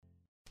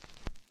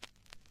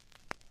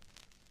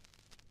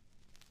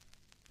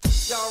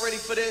Y'all ready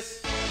for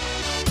this?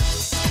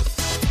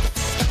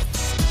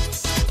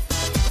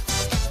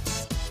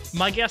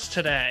 My guest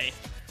today,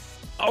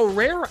 a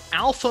rare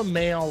alpha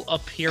male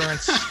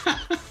appearance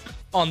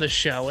on the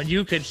show, and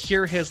you could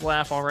hear his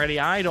laugh already.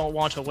 I don't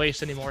want to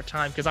waste any more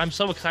time because I'm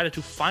so excited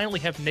to finally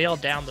have nailed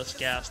down this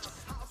guest.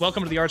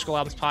 Welcome to the Art School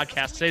Albums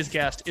podcast. Today's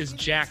guest is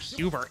Jack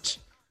Hubert.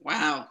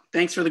 Wow.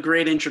 Thanks for the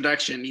great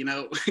introduction.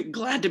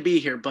 Glad to be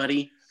here,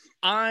 buddy.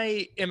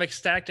 I am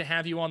ecstatic to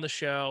have you on the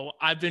show.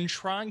 I've been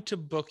trying to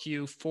book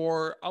you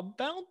for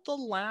about the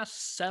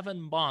last 7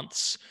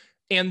 months.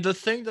 And the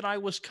thing that I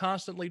was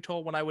constantly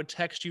told when I would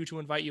text you to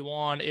invite you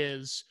on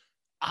is,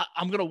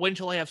 I'm going to wait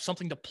until I have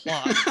something to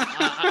plug.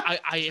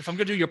 If I'm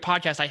going to do your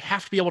podcast, I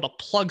have to be able to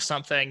plug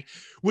something,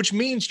 which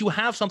means you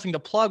have something to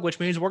plug, which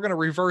means we're going to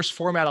reverse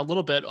format a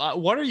little bit.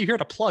 What are you here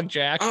to plug,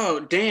 Jack?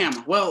 Oh,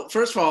 damn. Well,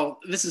 first of all,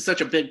 this is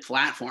such a big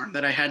platform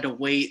that I had to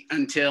wait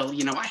until,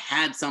 I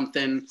had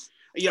something.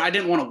 I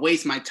didn't want to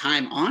waste my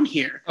time on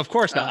here. Of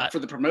course not. For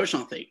the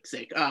promotional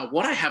sake.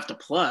 What I have to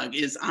plug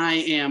is I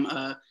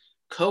am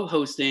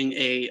co-hosting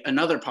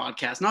another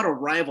podcast, not a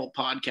rival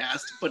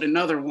podcast, but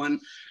another one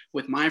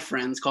with my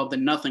friends called the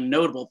Nothing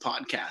Notable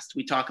podcast.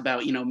 We talk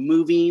about,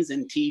 movies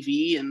and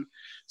TV and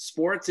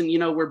sports, and,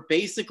 we're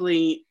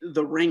basically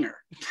the Ringer.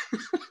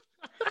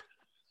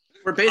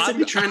 We're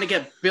basically trying to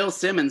get Bill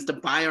Simmons to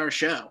buy our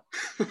show.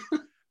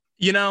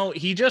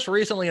 He just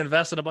recently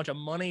invested a bunch of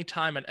money,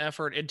 time, and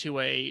effort into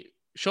a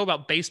show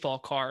about baseball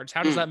cards.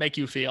 How does that make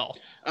you feel?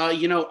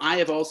 I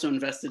have also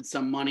invested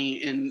some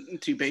money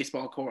into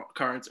baseball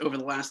cards over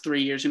the last 3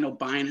 years,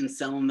 buying and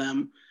selling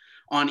them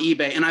on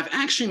eBay. And I've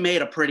actually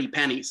made a pretty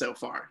penny so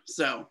far.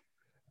 So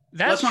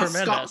that's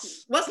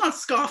tremendous. Let's not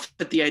scoff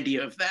at the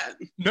idea of that.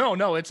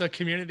 No, it's a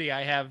community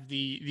I have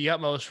the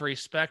utmost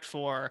respect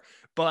for.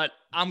 But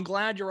I'm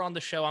glad you're on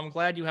the show. I'm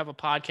glad you have a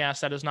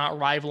podcast that is not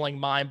rivaling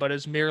mine, but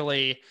is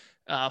merely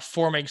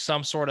forming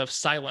some sort of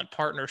silent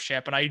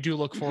partnership. And I do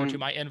look forward to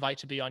my invite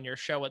to be on your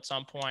show at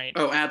some point.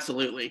 Oh,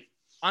 absolutely.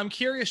 I'm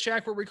curious,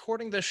 Jack, we're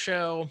recording this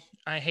show.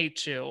 I hate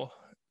to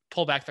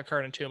pull back the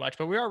curtain too much,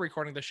 but we are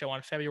recording the show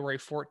on February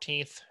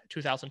 14th,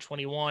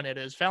 2021. It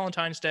is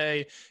Valentine's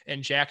Day,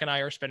 and Jack and I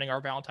are spending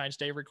our Valentine's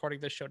Day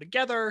recording this show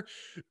together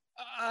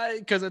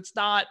because it's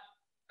not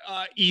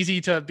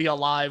easy to be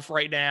alive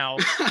right now.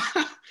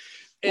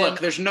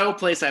 Look, there's no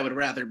place I would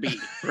rather be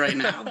right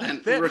now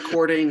than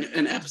recording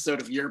an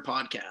episode of your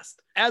podcast.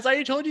 As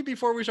I told you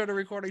before we started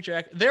recording,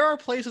 Jack, there are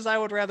places I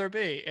would rather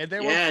be. And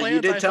there were plans you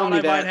did I tell thought me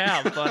I that. might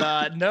have.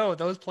 But no,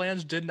 those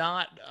plans did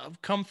not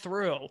come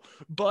through.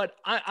 But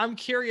I'm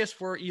curious,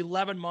 we're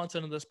 11 months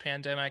into this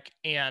pandemic,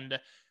 and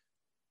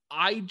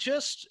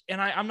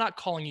I'm not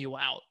calling you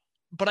out,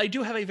 but I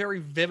do have a very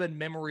vivid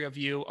memory of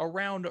you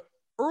around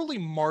early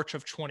March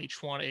of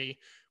 2020.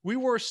 We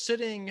were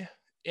sitting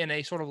in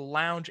a sort of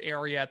lounge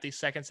area at the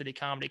Second City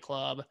Comedy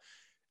Club.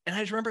 And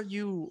I just remember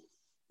you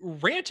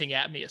ranting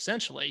at me,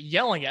 essentially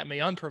yelling at me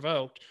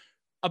unprovoked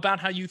about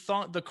how you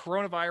thought the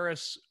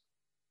coronavirus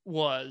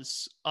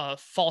was a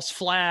false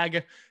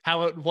flag,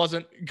 how it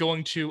wasn't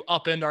going to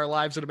upend our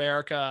lives in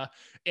America,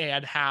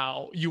 and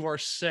how you are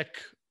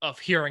sick of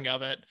hearing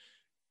of it.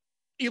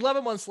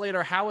 11 months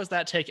later, how has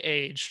that take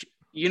aged?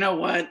 You know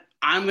what?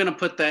 I'm going to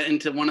put that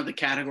into one of the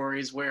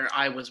categories where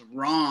I was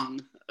wrong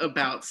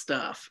about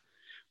stuff.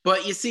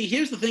 But you see,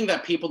 here's the thing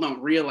that people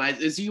don't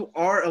realize is you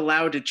are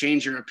allowed to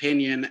change your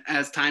opinion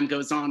as time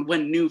goes on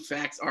when new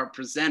facts are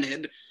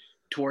presented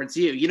towards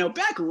you.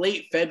 Back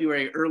late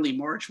February, early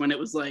March, when it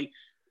was like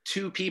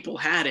 2 people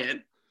had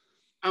it,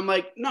 I'm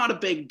like, not a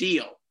big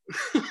deal.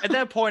 At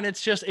that point,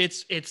 it's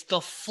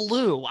the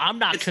flu. I'm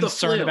not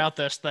concerned about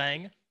this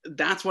thing.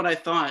 That's what I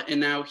thought.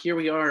 And now here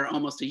we are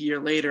almost a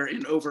year later,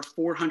 and over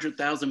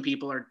 400,000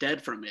 people are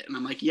dead from it. And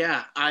I'm like,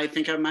 yeah, I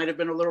think I might have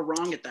been a little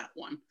wrong at that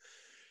one.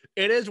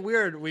 It is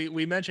weird.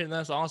 We mentioned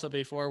this also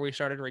before we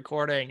started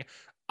recording.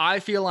 I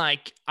feel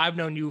like I've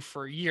known you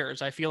for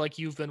years. I feel like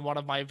you've been one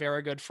of my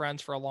very good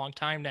friends for a long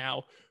time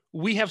now.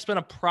 We have spent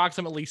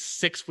approximately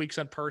 6 weeks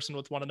in person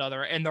with one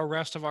another, and the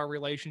rest of our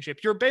relationship,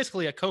 you're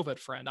basically a COVID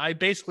friend. I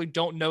basically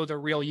don't know the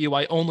real you.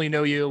 I only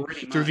know you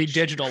through the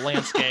digital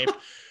landscape,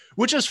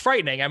 which is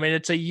frightening. I mean,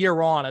 it's a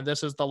year on, and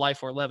this is the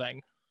life we're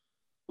living.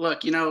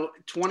 Look,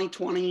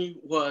 2020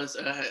 was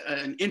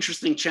an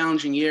interesting,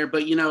 challenging year,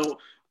 but,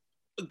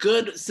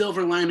 good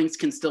silver linings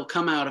can still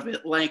come out of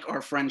it, like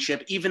our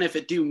friendship, even if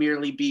it do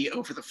merely be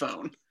over the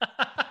phone.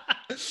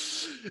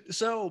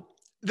 So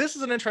this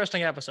is an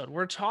interesting episode.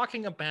 We're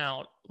talking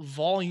about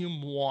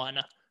Volume 1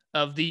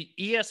 of the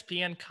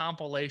ESPN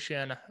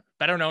compilation,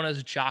 better known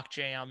as Jock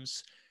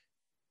Jams.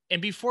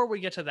 And before we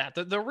get to that,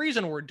 the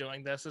reason we're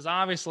doing this is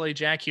obviously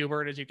Jack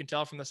Hubert, as you can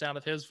tell from the sound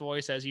of his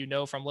voice, as you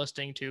know from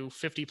listening to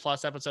 50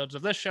 plus episodes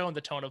of this show and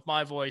the tone of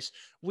my voice,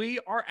 we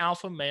are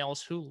alpha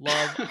males who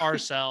love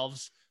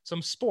ourselves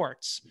some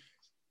sports.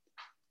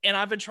 And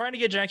I've been trying to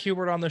get Jack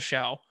Hubert on the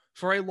show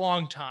for a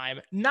long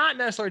time, not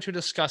necessarily to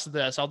discuss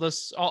this,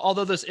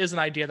 although this is an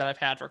idea that I've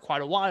had for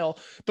quite a while,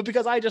 but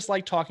because I just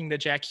like talking to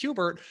Jack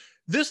Hubert.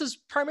 This is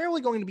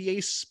primarily going to be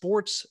a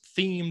sports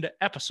themed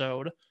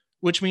episode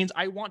which means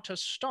I want to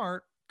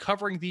start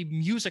covering the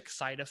music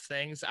side of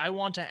things. I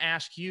want to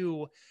ask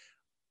you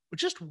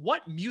just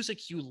what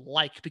music you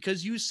like,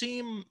 because you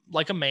seem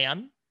like a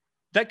man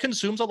that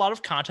consumes a lot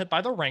of content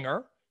by The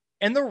Ringer,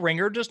 and The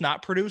Ringer does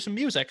not produce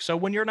music. So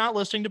when you're not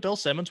listening to Bill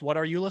Simmons, what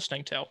are you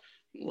listening to?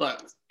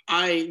 Look,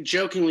 I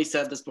jokingly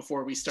said this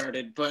before we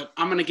started, but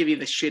I'm going to give you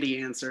the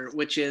shitty answer,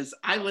 which is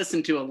I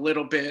listen to a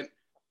little bit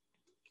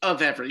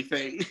of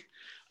everything.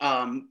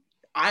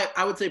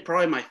 I would say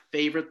probably my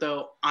favorite,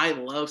 though, I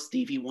love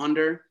Stevie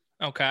Wonder.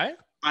 Okay.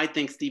 I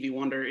think Stevie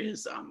Wonder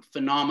is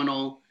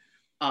phenomenal.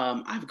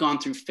 I've gone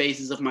through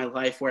phases of my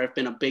life where I've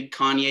been a big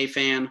Kanye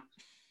fan.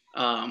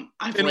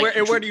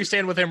 Where do you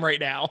stand with him right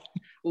now?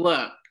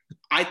 Look,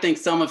 I think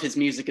some of his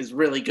music is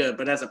really good,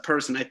 but as a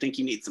person, I think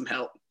you need some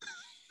help.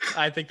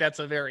 I think that's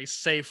a very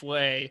safe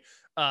way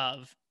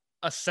of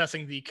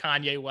assessing the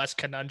Kanye West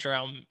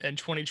conundrum in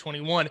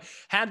 2021.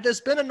 Had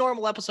this been a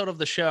normal episode of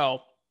the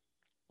show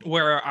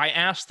where I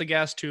asked the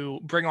guest to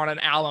bring on an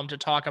album to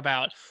talk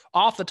about,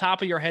 off the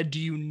top of your head, do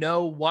you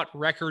know what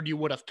record you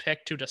would have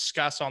picked to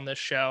discuss on this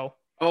show?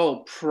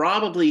 Oh,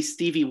 probably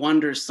Stevie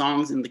Wonder's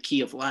Songs in the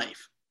Key of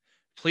Life.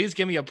 Please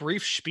give me a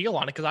brief spiel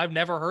on it, because I've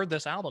never heard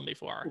this album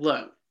before.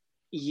 Look,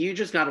 you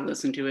just got to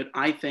listen to it.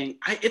 I think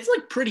it's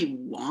like pretty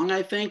long,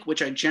 I think,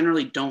 which I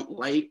generally don't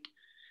like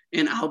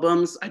in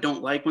albums. I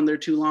don't like when they're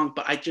too long,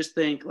 but I just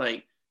think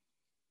like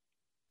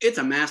it's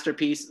a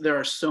masterpiece. There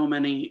are so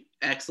many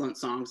excellent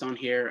songs on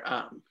here.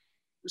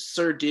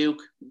 Sir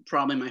Duke,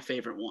 probably my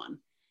favorite one.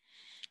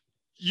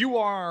 You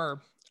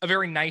are a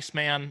very nice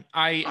man.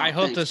 I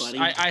hope thanks, this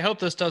I hope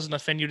this doesn't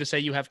offend you to say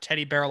you have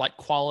teddy bear like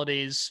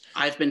qualities.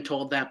 I've been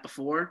told that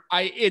before.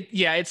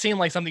 It seemed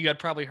like something you had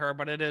probably heard,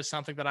 but it is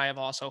something that I have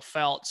also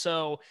felt.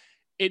 So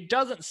it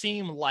doesn't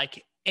seem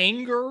like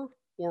anger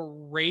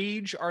or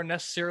rage are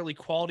necessarily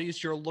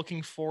qualities you're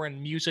looking for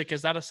in music.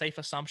 Is that a safe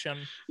assumption?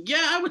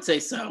 Yeah, I would say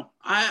so.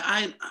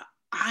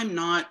 I'm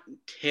not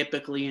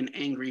typically an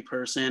angry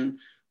person,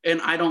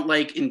 and I don't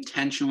like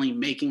intentionally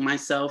making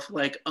myself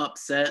like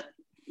upset.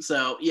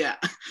 So yeah,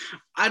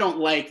 I don't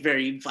like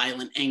very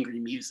violent, angry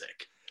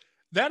music.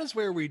 That is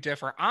where we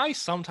differ. I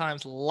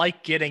sometimes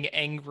like getting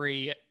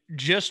angry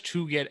just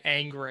to get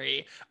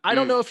angry. I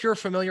don't know if you're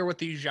familiar with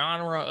the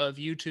genre of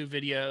YouTube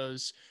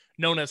videos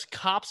known as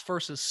cops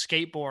versus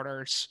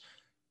skateboarders,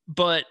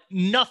 but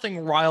nothing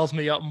riles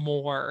me up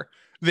more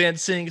than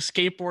seeing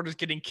skateboarders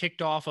getting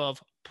kicked off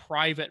of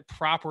private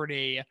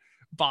property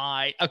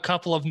by a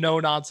couple of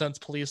no-nonsense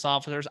police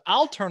officers.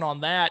 I'll turn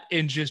on that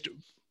and just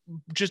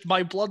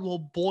my blood will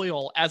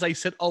boil as I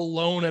sit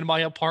alone in my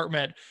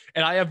apartment,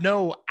 and I have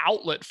no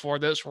outlet for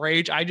this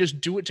rage. I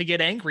just do it to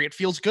get angry. It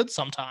feels good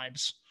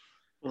sometimes.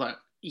 Look,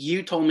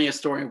 you told me a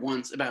story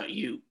once about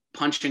you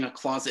punching a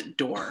closet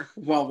door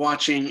while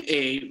watching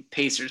a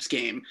Pacers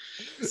game.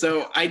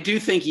 So I do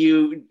think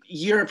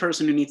you're a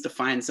person who needs to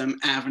find some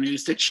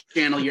avenues to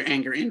channel your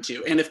anger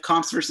into. And if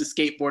comps versus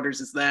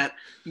skateboarders is that,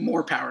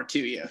 more power to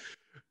you.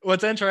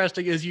 What's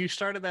interesting is you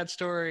started that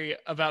story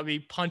about me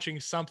punching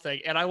something,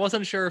 and I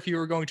wasn't sure if you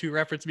were going to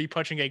reference me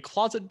punching a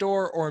closet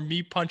door or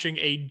me punching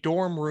a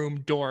dorm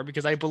room door,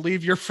 because I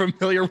believe you're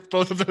familiar with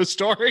both of those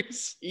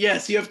stories.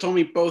 Yes, you have told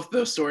me both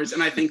those stories,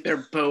 and I think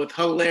they're both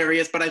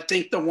hilarious, but I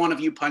think the one of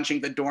you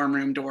punching the dorm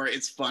room door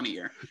is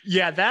funnier.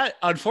 Yeah,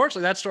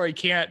 unfortunately, that story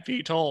can't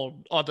be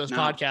told on this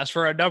podcast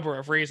for a number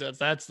of reasons.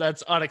 That's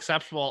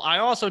unacceptable. I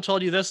also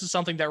told you this is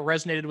something that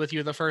resonated with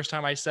you the first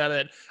time I said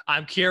it.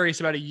 I'm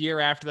curious about a year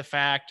after the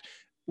fact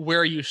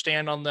where you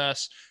stand on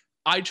this.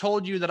 I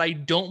told you that I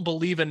don't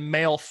believe in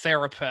male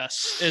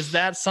therapists. Is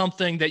that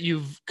something that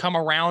you've come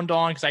around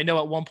on? Because I know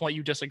at one point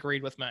you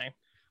disagreed with me.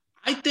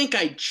 I think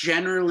I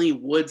generally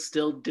would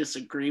still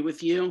disagree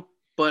with you,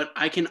 but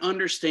I can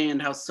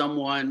understand how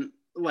someone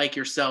like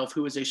yourself,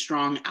 who is a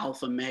strong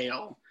alpha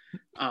male,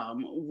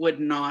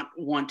 would not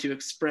want to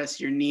express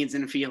your needs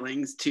and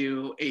feelings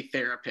to a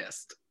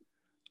therapist.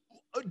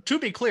 To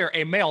be clear,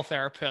 a male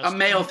therapist. A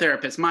male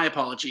therapist. My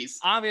apologies.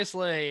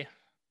 Obviously,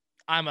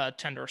 I'm a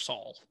tender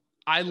soul.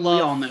 We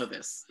all know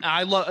this.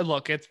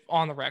 Look, it's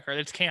on the record.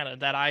 It's canon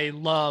that I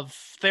love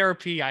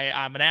therapy.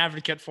 I'm an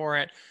advocate for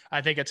it.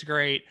 I think it's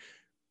great.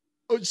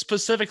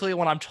 Specifically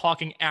when I'm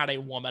talking at a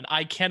woman.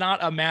 I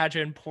cannot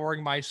imagine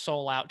pouring my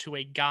soul out to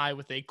a guy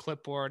with a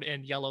clipboard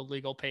and yellow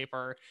legal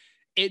paper.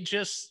 It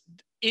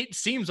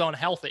seems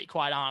unhealthy,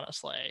 quite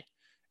honestly.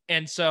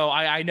 And so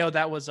I know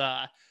that was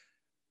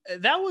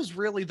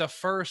really the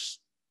first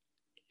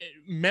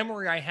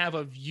memory I have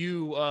of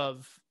you,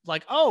 of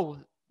like, oh,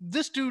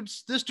 this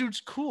dude's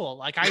cool.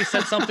 Like, I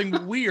said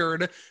something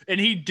weird and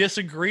he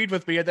disagreed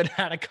with me and then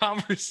had a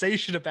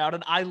conversation about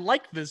it. I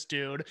like this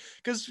dude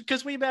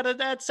because we met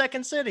at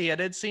Second City and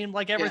it seemed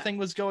like everything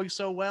was going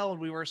so well and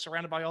we were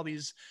surrounded by all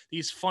these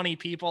funny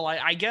people.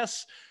 I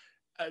guess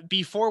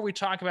before we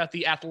talk about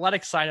the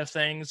athletic side of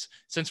things,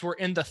 since we're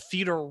in the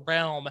theater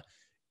realm,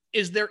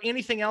 is there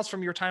anything else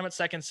from your time at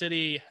Second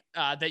City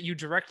that you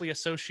directly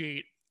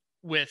associate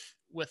with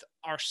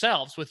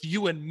ourselves, with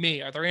you and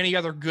me? Are there any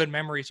other good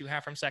memories you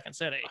have from Second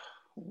City?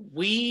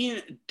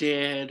 We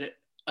did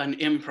an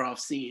improv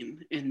scene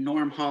in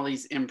Norm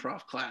Hawley's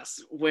improv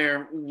class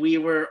where we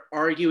were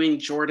arguing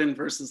Jordan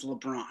versus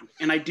LeBron.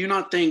 And I do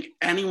not think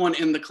anyone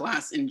in the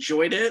class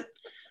enjoyed it,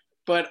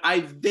 but I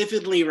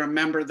vividly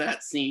remember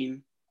that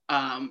scene.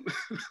 And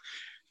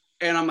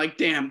I'm like,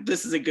 damn,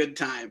 this is a good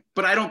time.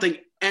 But I don't think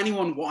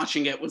anyone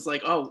watching it was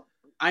like, oh,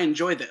 I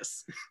enjoy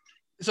this.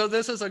 So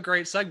this is a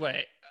great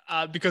segue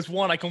because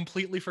one, I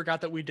completely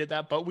forgot that we did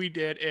that, but we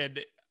did. And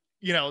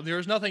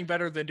there's nothing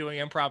better than doing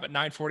improv at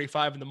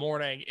 9:45 in the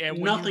morning. And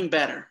nothing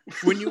better.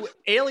 When you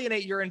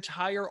alienate your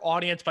entire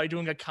audience by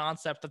doing a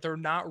concept that they're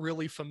not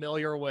really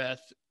familiar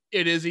with,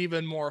 it is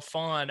even more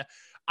fun.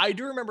 I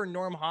do remember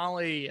Norm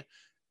Hawley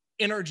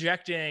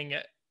interjecting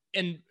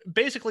and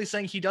basically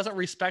saying he doesn't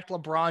respect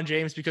LeBron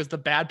James because the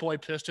bad boy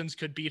Pistons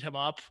could beat him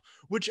up,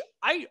 which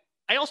I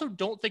also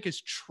don't think is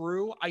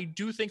true. I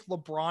do think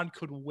LeBron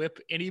could whip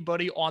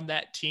anybody on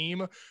that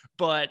team,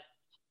 but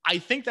I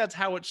think that's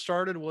how it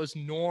started. Was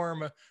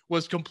Norm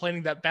was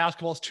complaining that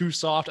basketball is too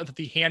soft and that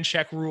the hand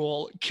check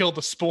rule killed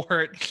the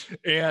sport.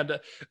 And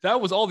that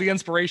was all the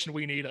inspiration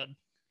we needed.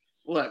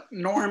 Look,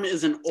 Norm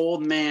is an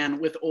old man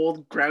with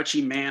old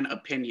grouchy man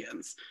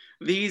opinions.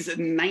 These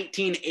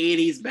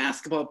 1980s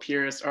basketball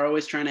purists are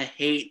always trying to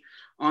hate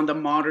on the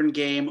modern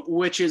game,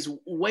 which is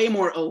way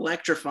more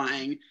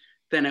electrifying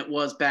than it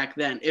was back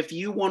then. If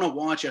you want to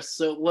watch a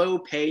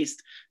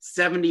slow-paced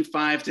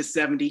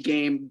 75-70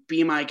 game,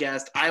 be my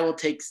guest. I will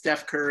take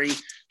Steph Curry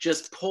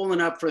just pulling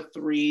up for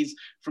threes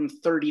from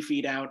 30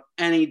 feet out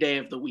any day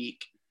of the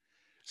week.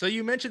 So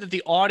you mentioned that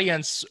the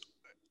audience,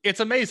 it's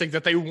amazing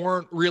that they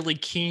weren't really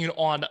keen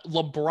on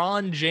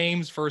LeBron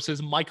James versus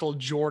Michael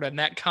Jordan.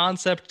 That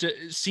concept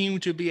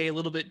seemed to be a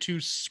little bit too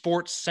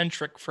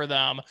sports-centric for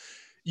them.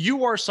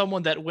 You are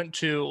someone that went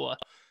to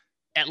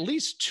at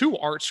least 2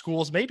 art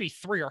schools, maybe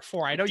 3 or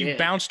 4. I know you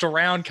bounced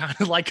around kind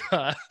of like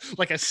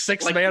a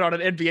sixth man on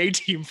an NBA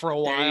team for a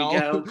while.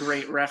 There you go.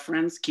 Great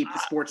reference. Keep the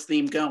sports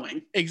theme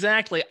going.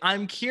 Exactly.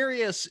 I'm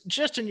curious,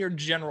 just in your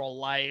general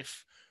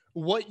life,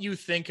 what you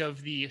think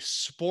of the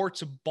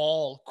sports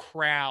ball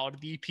crowd,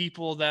 the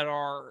people that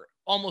are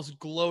almost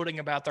gloating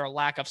about their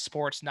lack of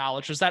sports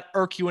knowledge. Does that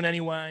irk you in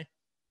any way?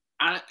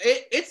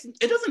 It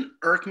doesn't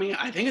irk me.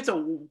 I think it's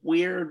a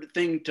weird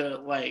thing to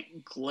like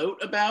gloat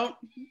about,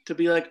 to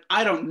be like,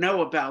 I don't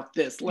know about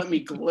this. Let me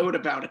gloat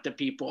about it to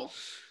people.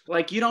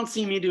 Like, you don't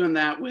see me doing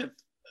that with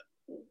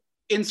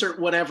insert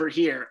whatever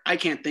here. I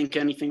can't think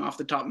anything off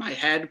the top of my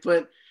head,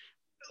 but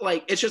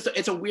like,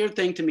 it's a weird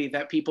thing to me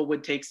that people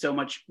would take so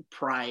much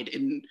pride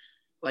in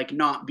like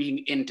not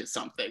being into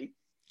something.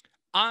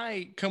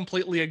 I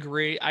completely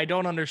agree. I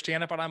don't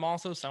understand it, but I'm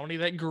also somebody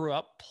that grew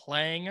up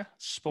playing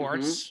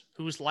sports,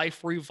 whose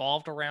life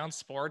revolved around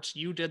sports.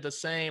 You did the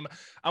same.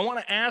 I want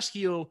to ask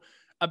you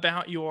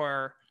about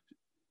your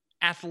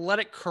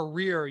athletic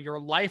career,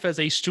 your life as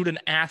a student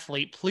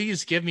athlete.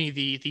 Please give me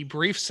the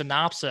brief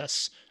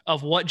synopsis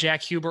of what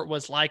Jack Hubert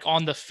was like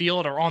on the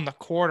field or on the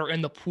court or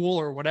in the pool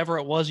or whatever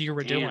it was you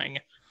were doing.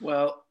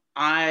 Well,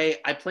 I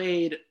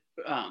played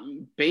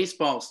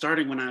baseball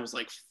starting when I was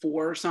like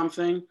 4 or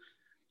something,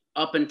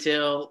 up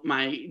until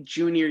my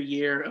junior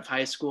year of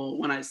high school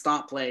when I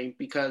stopped playing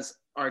because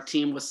our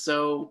team was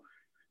so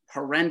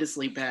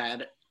horrendously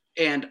bad.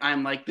 And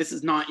I'm like, this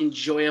is not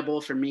enjoyable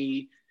for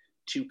me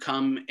to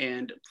come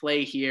and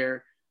play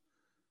here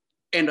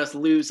and us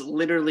lose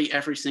literally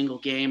every single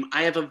game.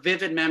 I have a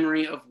vivid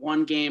memory of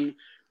one game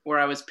where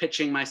I was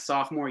pitching my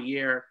sophomore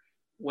year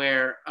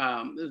where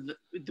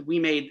we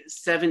made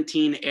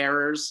 17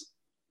 errors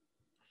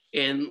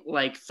in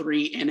like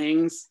 3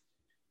 innings.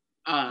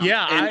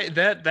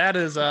 That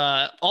is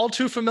all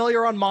too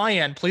familiar on my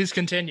end. Please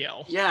continue.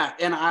 Yeah,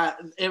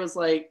 and it was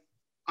like,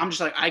 I'm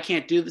just like, I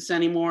can't do this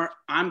anymore.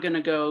 I'm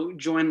gonna go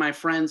join my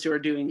friends who are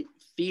doing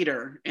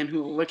theater and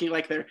who look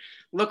like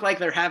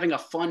they're having a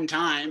fun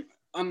time,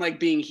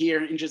 unlike being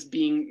here and just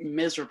being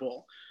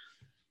miserable.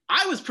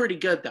 I was pretty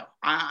good though.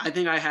 I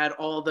think I had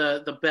all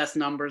the best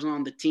numbers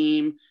on the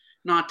team.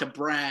 Not to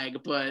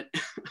brag, but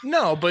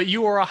no, but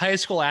you were a high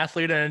school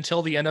athlete, and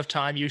until the end of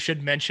time, you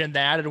should mention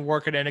that and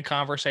work it into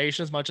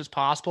conversation as much as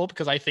possible,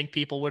 because I think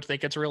people would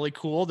think it's really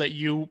cool that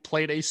you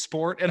played a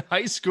sport in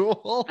high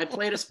school. I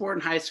played a sport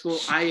in high school.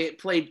 I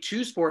played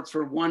 2 sports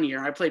for 1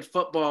 year. I played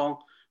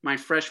football my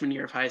freshman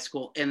year of high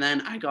school, and then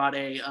I got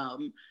a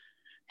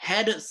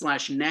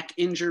head/neck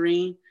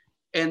injury,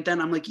 and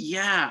then I'm like,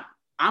 yeah,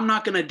 I'm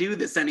not gonna do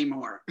this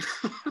anymore.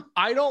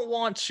 I don't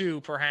want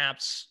to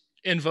perhaps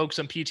invoke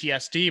some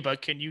PTSD,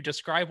 but can you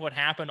describe what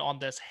happened on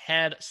this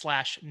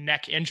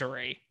head/neck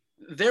injury?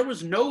 There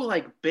was no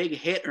like big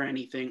hit or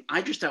anything.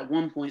 I just at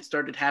one point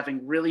started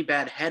having really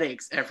bad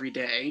headaches every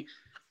day.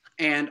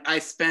 And I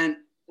spent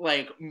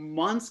like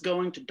months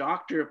going to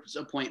doctor's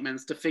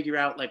appointments to figure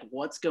out like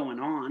what's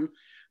going on.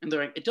 And they're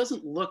like, it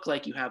doesn't look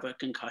like you have a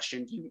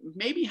concussion. You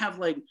maybe have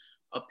like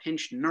a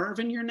pinched nerve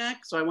in your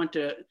neck. So I went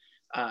to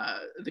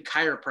the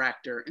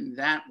chiropractor and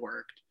that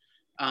worked.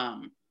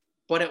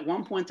 But at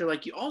one point, they're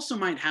like, you also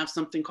might have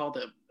something called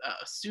a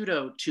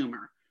pseudo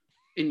tumor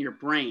in your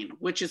brain,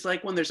 which is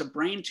like when there's a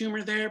brain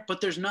tumor there, but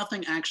there's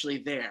nothing actually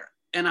there.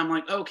 And I'm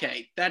like,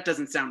 okay, that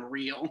doesn't sound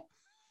real.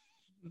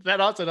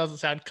 That also doesn't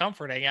sound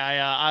comforting.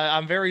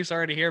 I'm very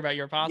sorry to hear about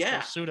your possible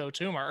Yeah. pseudo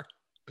tumor.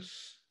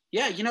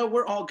 Yeah,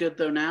 we're all good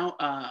though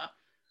now.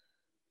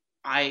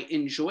 I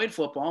enjoyed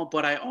football,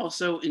 but I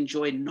also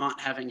enjoyed not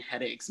having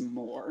headaches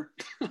more.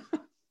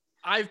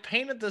 I've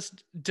painted this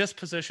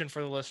disposition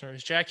for the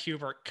listeners. Jack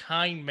Hubert,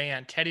 kind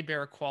man, teddy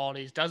bear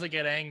qualities, doesn't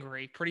get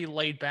angry, pretty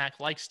laid back,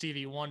 like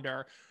Stevie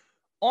Wonder.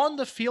 On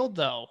the field,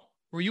 though,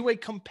 were you a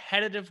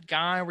competitive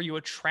guy? Were you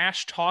a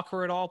trash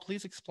talker at all?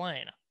 Please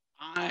explain.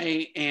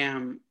 I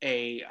am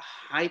a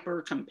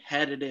hyper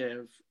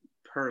competitive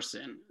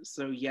person.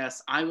 So,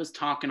 yes, I was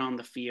talking on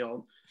the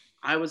field.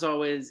 I was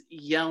always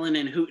yelling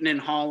and hooting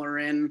and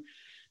hollering.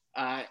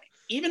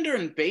 Even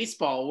during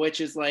baseball,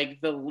 which is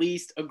like the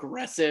least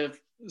aggressive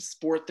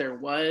sport there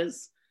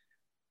was.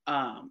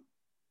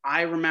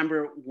 I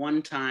remember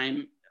one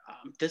time,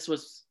 this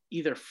was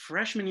either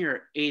freshman year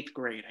or 8th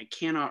grade. I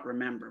cannot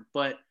remember,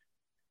 but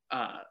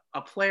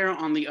a player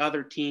on the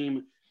other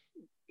team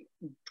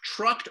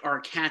trucked our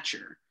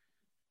catcher.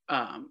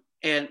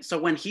 And so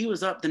when he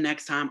was up the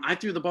next time, I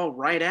threw the ball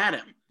right at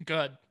him.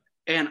 Good.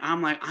 And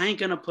I'm like, I ain't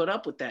going to put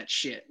up with that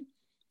shit.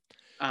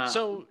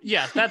 So,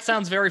 yeah, that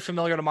sounds very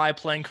familiar to my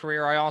playing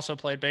career. I also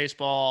played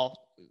baseball,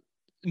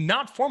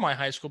 not for my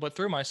high school, but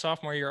through my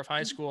sophomore year of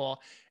high school.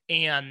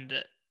 And,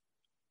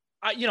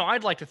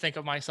 I'd like to think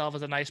of myself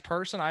as a nice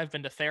person. I've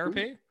been to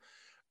therapy.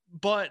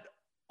 But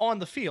on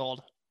the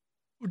field,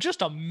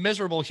 just a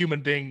miserable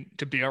human being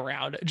to be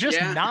around.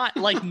 Just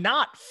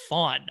not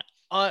fun.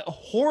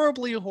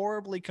 Horribly,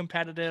 horribly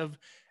competitive.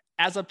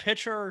 As a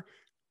pitcher,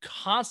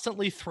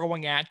 constantly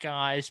throwing at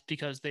guys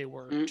because they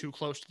were too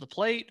close to the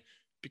plate,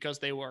 because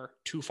they were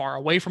too far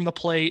away from the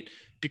plate,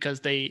 because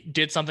they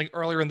did something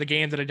earlier in the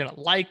game that I didn't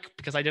like,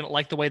 because I didn't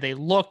like the way they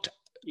looked.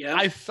 Yeah.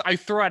 I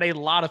threw at a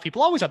lot of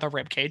people, always at the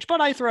rib cage,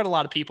 but I threw at a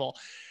lot of people.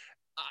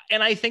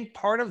 And I think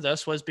part of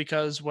this was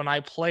because when I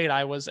played,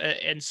 I was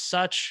in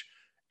such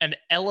an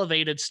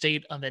elevated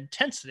state of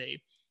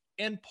intensity.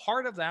 And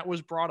part of that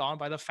was brought on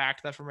by the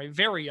fact that from a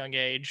very young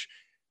age,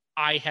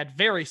 I had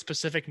very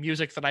specific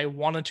music that I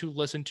wanted to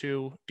listen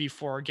to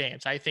before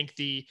games. I think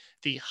the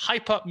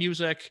hype up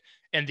music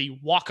and the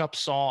walk up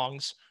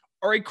songs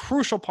are a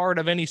crucial part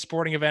of any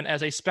sporting event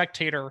as a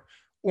spectator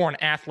or an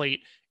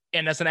athlete.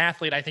 And as an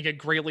athlete, I think it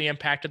greatly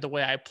impacted the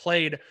way I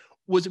played.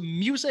 Was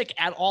music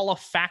at all a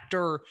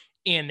factor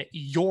in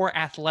your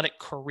athletic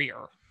career?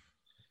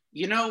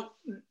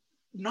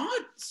 Not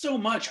so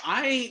much.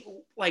 I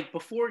like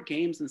before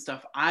games and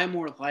stuff, I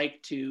more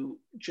like to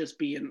just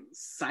be in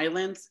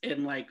silence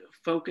and like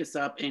focus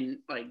up and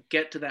like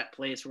get to that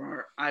place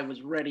where I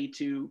was ready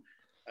to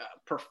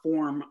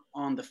perform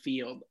on the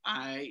field.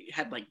 I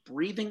had like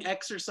breathing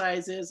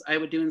exercises I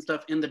would do and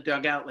stuff in the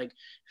dugout like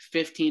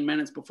 15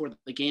 minutes before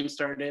the game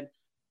started.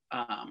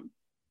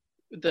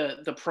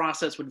 The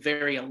process would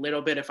vary a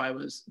little bit if I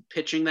was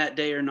pitching that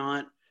day or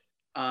not.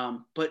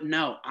 But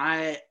no,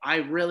 I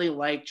really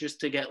like just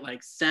to get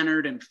like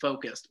centered and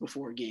focused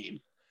before a game.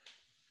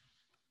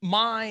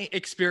 My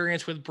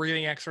experience with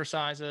breathing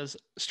exercises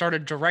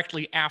started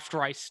directly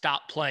after I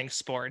stopped playing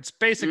sports.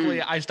 Basically,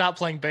 I stopped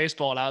playing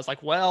baseball and I was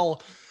like,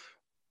 well,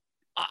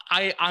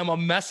 I'm a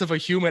mess of a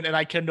human and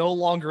I can no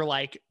longer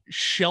like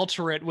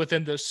shelter it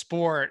within the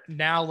sport.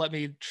 Now let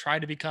me try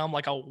to become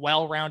like a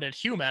well-rounded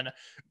human.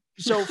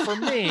 So for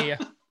me,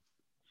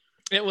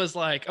 it was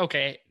like,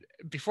 okay,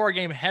 before a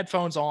game,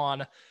 headphones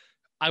on.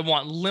 I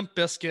want Limp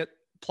Bizkit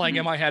playing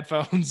in my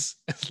headphones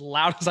as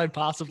loud as I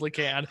possibly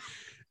can.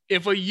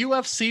 If a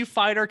UFC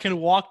fighter can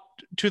walk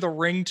to the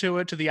ring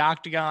to the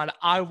octagon,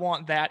 I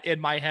want that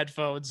in my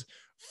headphones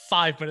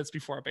 5 minutes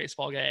before a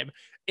baseball game.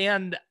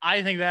 And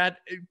I think that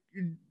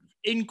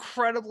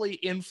incredibly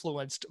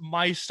influenced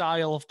my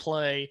style of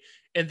play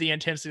and the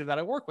intensity that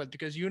I work with,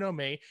 because you know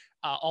me,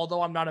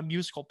 although I'm not a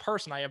musical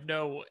person, I have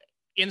no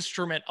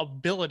instrument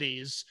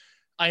abilities.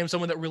 I am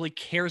someone that really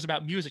cares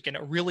about music, and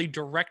it really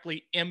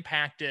directly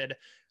impacted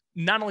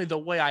not only the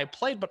way I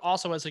played, but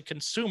also as a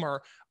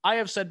consumer. I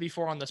have said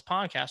before on this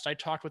podcast, I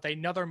talked with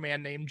another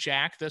man named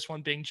Jack, this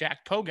one being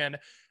Jack Pogan,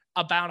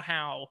 about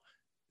how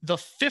the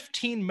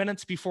 15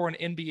 minutes before an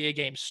NBA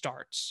game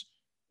starts,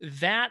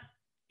 that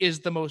is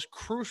the most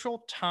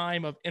crucial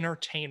time of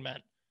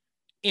entertainment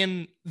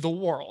in the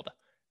world.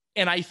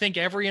 And I think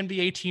every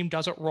NBA team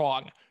does it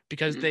wrong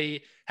because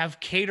they have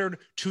catered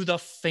to the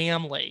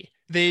family.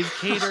 They've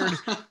catered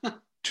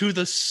to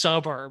the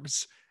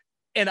suburbs.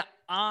 And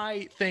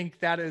I think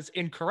that is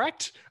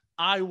incorrect.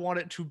 I want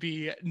it to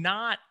be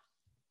not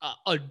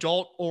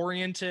adult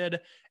oriented,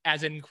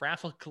 as in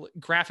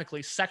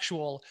graphically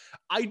sexual.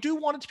 I do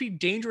want it to be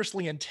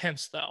dangerously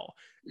intense, though.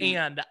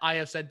 And I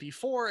have said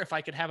before, if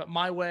I could have it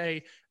my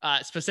way,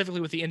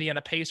 specifically with the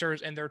Indiana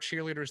Pacers and their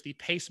cheerleaders, the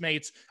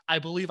Pacemates, I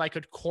believe I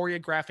could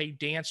choreograph a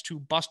dance to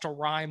Busta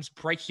Rhymes'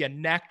 Break Your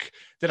Neck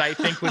that I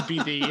think would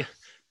be the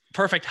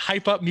perfect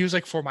hype up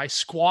music for my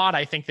squad.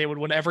 I think they would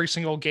win every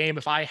single game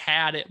if I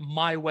had it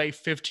my way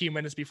 15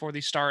 minutes before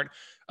the start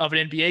of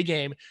an NBA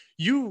game.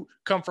 You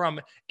come from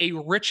a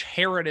rich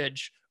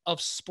heritage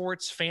of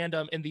sports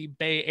fandom in the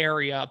Bay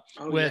Area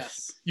with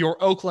yes.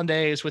 your Oakland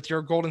A's, with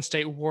your Golden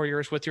State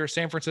Warriors, with your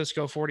San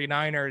Francisco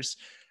 49ers.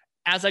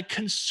 As a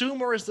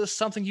consumer, is this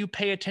something you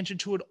pay attention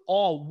to at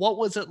all? What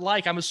was it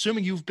like? I'm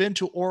assuming you've been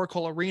to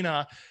Oracle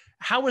Arena.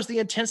 How was the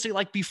intensity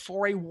like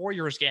before a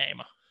Warriors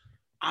game?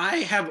 I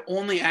have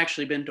only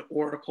actually been to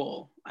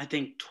Oracle, I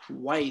think,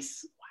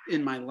 twice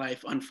in my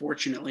life,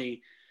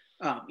 unfortunately.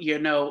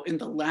 In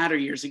the latter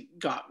years, it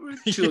got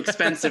too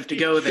expensive to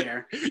go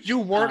there. You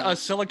weren't a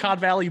Silicon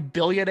Valley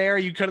billionaire.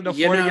 You couldn't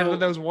afford to get into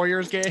those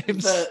Warriors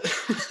games.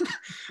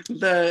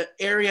 The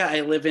area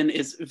I live in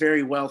is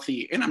very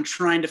wealthy, and I'm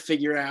trying to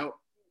figure out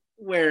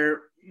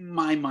where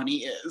my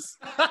money is,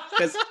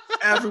 because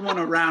everyone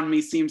around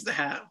me seems to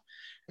have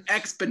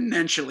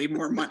exponentially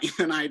more money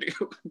than I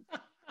do.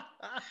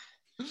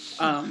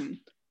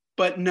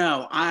 But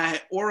no,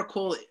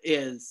 Oracle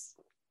is,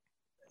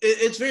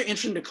 it's very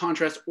interesting to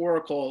contrast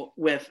Oracle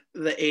with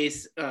the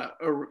A's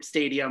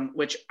Stadium,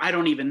 which I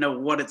don't even know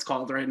what it's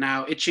called right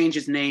now. It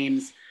changes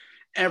names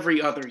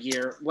every other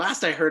year.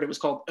 Last I heard, it was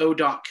called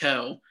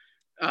O.co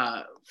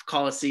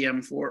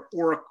Coliseum for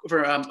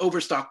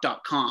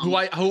Overstock.com.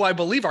 Who I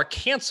believe are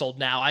canceled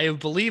now. I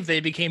believe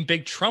they became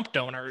big Trump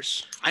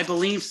donors. I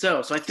believe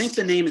so. So I think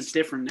the name is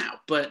different now.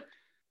 But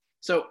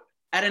so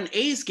at an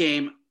A's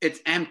game, it's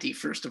empty,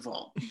 first of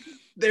all.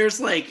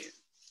 There's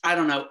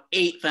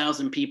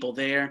 8,000 people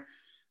there.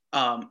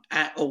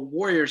 At a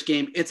Warriors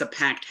game, it's a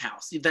packed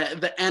house.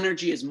 The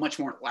energy is much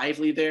more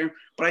lively there.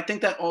 But I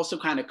think that also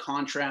kind of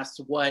contrasts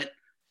what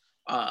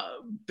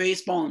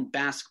baseball and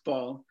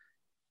basketball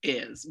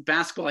is.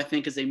 Basketball, I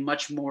think, is a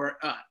much more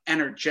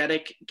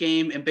energetic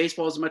game, and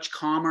baseball is a much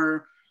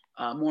calmer,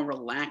 more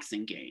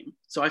relaxing game.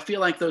 So I feel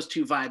like those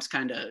two vibes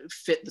kind of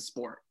fit the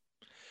sport.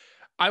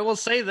 I will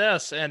say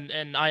this,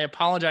 and I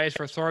apologize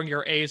for throwing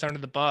your A's under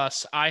the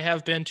bus. I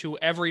have been to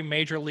every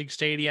major league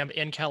stadium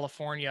in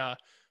California,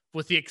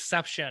 with the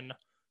exception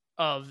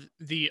of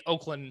the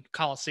Oakland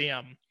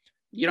Coliseum.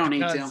 You don't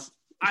need to.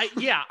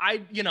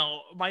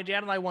 My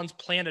dad and I once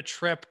planned a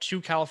trip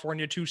to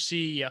California to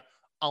see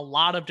a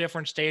lot of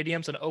different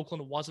stadiums, and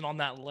Oakland wasn't on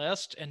that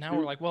list. And now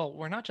we're like, well,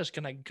 we're not just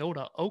going to go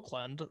to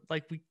Oakland.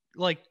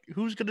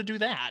 Who's going to do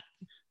that?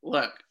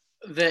 Look,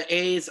 the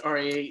A's are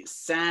a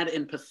sad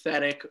and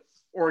pathetic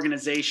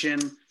organization.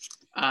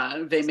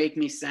 They make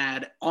me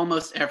sad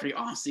almost every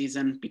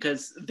offseason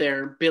because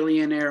their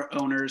billionaire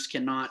owners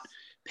cannot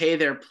pay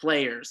their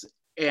players,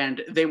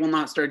 and they will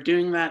not start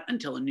doing that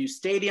until a new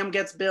stadium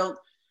gets built.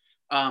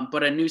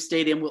 But a new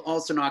stadium will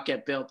also not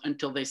get built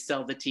until they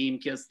sell the team,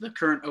 because the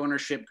current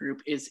ownership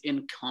group is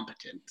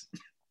incompetent.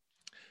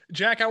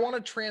 Jack, I want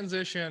to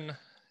transition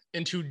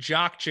into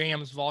Jock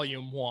Jams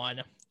Volume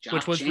 1,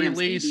 which was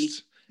released. Baby.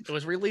 It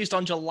was released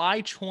on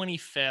July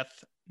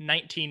 25th,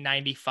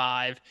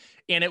 1995,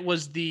 and it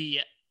was the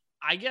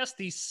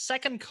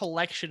second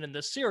collection in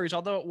the series,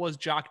 although it was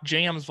Jock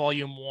Jams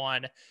Volume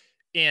 1.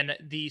 In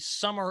the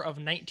summer of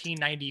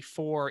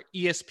 1994,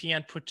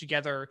 ESPN put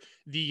together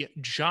the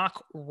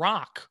Jock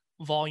Rock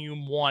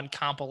Volume 1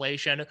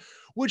 compilation,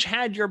 which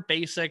had your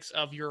basics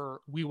of your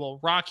We Will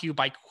Rock You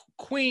by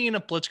Queen,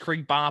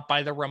 Blitzkrieg Bop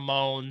by the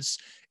Ramones,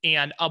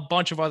 and a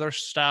bunch of other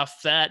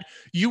stuff that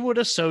you would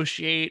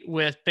associate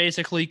with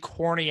basically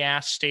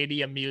corny-ass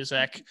stadium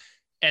music.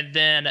 And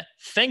then,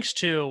 thanks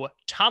to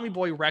Tommy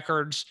Boy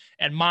Records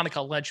and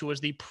Monica Lynch, who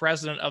was the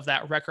president of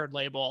that record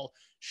label,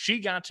 she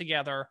got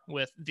together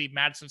with the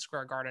Madison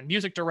Square Garden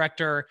music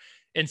director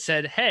and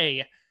said,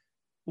 hey,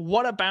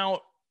 what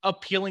about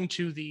appealing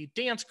to the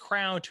dance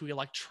crowd, to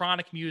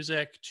electronic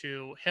music,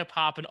 to hip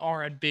hop and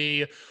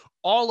R&B,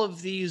 all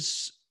of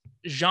these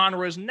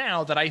genres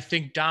now that I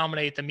think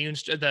dominate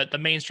the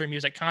mainstream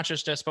music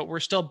consciousness, but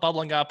we're still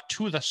bubbling up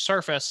to the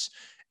surface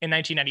in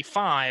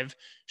 1995.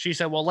 She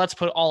said, well, let's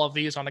put all of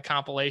these on a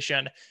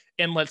compilation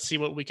and let's see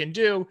what we can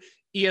do.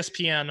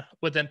 ESPN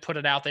would then put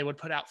it out. They would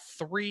put out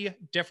 3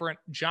 different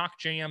Jock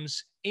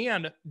Jams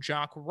and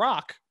Jock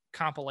Rock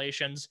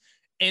compilations,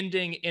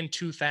 ending in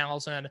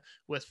 2000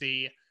 with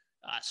the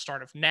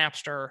start of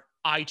Napster.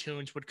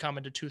 iTunes would come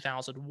into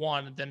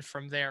 2001. Then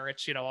from there,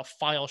 it's, a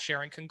file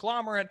sharing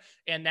conglomerate,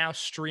 and now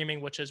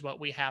streaming, which is what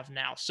we have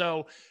now.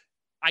 So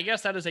I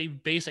guess that is a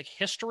basic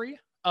history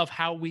of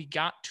how we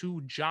got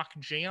to Jock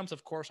Jams.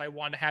 Of course, I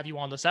wanted to have you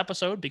on this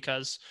episode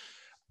because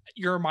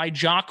you're my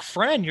jock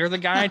friend. You're the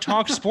guy I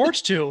talk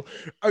sports to.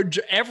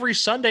 Every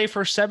Sunday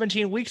for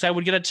 17 weeks, I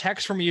would get a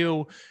text from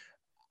you.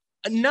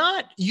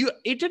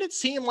 It didn't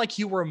seem like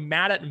you were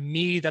mad at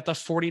me that the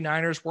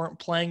 49ers weren't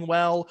playing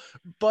well,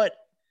 but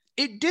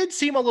it did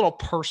seem a little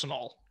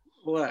personal.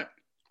 Look,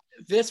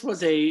 this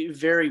was a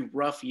very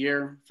rough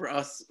year for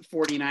us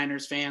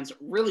 49ers fans,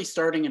 really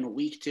starting in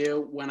week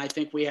 2, when I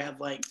think we had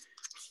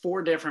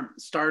 4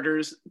 different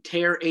starters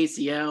tear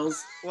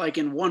ACLs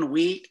in 1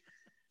 week.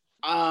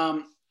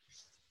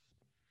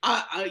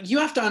 You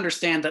have to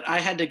understand that I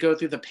had to go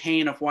through the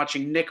pain of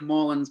watching Nick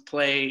Mullins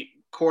play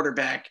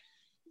quarterback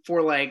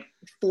for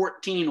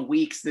 14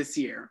 weeks this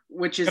year,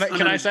 which is...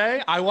 Can I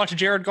say? I watched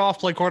Jared Goff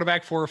play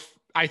quarterback for,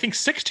 I think,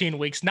 16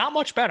 weeks. Not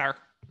much better.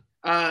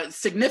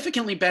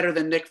 Significantly better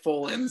than Nick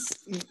Foles.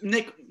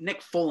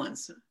 Nick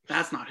Foles.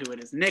 That's not who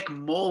it is. Nick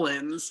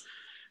Mullins.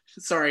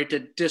 Sorry to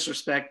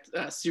disrespect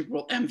Super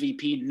Bowl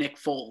MVP Nick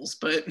Foles,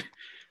 but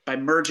by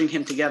merging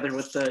him together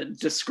with the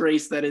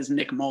disgrace that is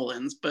Nick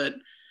Mullins. But,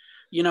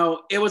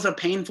 it was a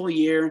painful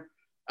year.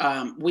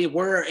 We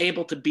were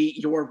able to beat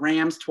your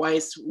Rams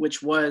twice,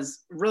 which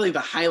was really the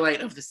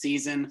highlight of the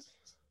season.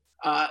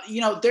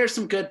 There's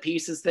some good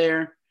pieces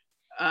there.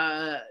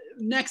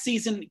 Next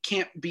season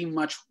can't be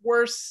much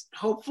worse.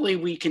 Hopefully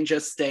we can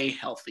just stay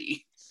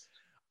healthy.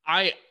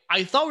 I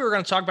thought we were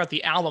going to talk about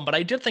the album, but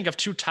I did think of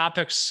two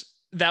topics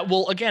that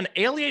will, again,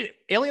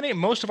 alienate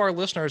most of our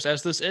listeners,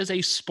 as this is a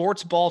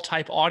sports ball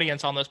type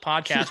audience on this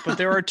podcast. But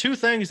there are two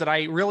things that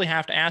I really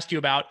have to ask you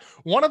about.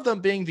 One of them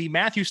being the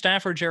Matthew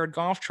Stafford, Jared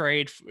Goff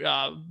trade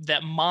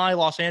that my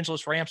Los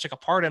Angeles Rams took a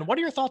part in. What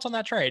are your thoughts on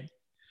that trade?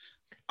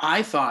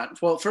 I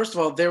thought, well, first of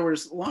all, there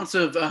was lots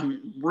of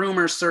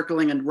rumors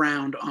circling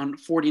around on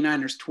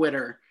 49ers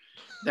Twitter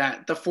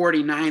that the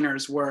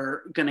 49ers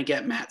were going to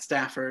get Matt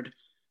Stafford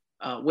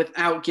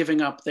without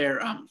giving up their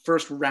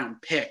first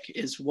round pick,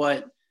 is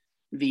what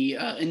the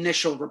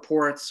initial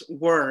reports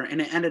were.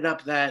 And it ended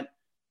up that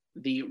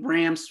the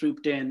Rams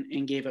swooped in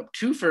and gave up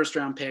 2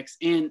 first-round picks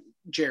and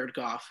Jared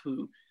Goff,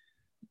 who,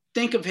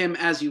 think of him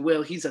as you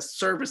will, he's a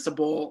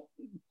serviceable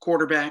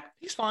quarterback.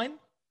 He's fine.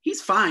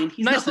 He's fine.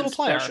 He's nice little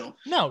player. Special.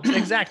 No,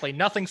 exactly.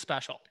 Nothing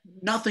special.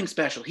 Nothing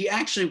special. He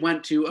actually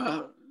went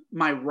to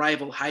my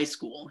rival high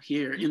school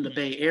here in the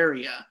Bay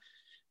Area.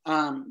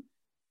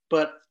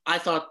 But I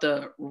thought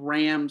the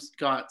Rams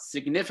got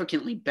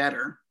significantly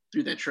better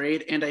through that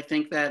trade. And I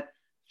think that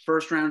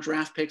first-round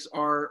draft picks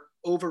are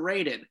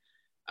overrated.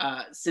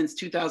 Since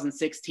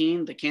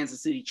 2016, the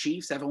Kansas City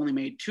Chiefs have only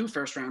made 2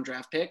 first-round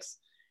draft picks.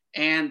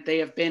 And they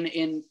have been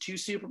in 2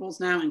 Super Bowls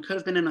now and could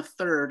have been in a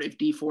third if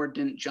Dee Ford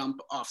didn't jump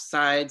off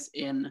sides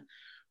in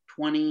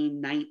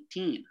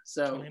 2019.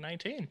 So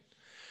 2019.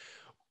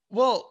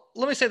 Well,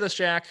 let me say this,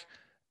 Jack.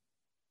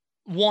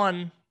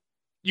 One,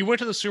 you went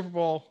to the Super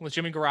Bowl with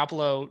Jimmy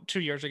Garoppolo 2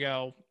 years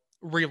ago.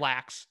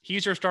 Relax.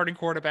 He's your starting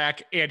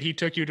quarterback, and he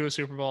took you to a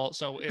Super Bowl,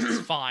 so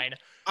it's fine.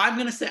 I'm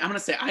gonna say,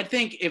 I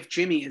think if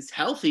Jimmy is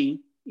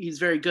healthy, he's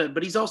very good,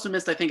 but he's also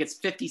missed, I think it's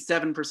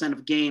 57%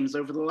 of games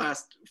over the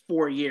last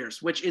 4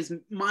 years, which is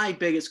my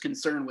biggest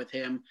concern with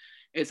him.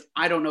 Is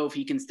I don't know if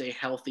he can stay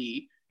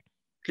healthy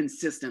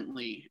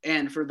consistently.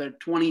 And for the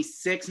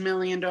 $26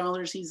 million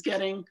he's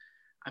getting,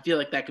 I feel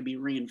like that could be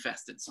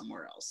reinvested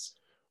somewhere else.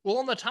 Well,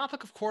 on the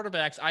topic of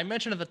quarterbacks, I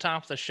mentioned at the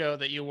top of the show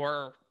that you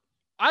were,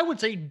 I would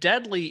say,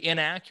 deadly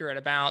inaccurate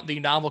about the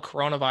novel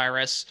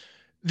coronavirus.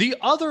 The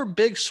other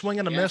big swing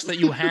and a miss that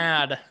you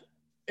had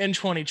in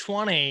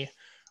 2020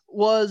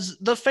 was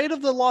the fate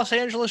of the Los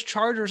Angeles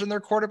Chargers and their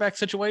quarterback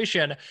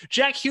situation.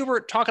 Jack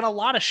Hubert talking a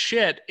lot of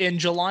shit in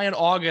July and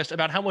August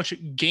about how much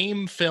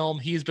game film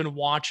he's been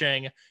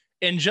watching,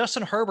 and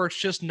Justin Herbert's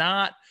just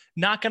not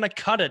going to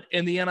cut it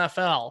in the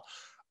NFL.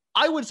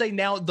 I would say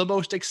now the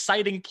most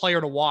exciting player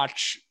to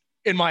watch,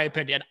 in my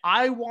opinion.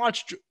 I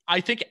watched,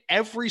 I think,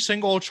 every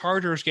single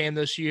Chargers game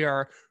this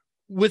year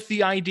with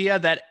the idea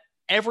that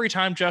every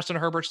time Justin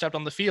Herbert stepped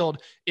on the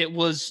field, it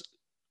was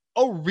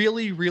a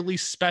really, really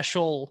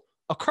special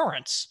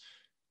occurrence.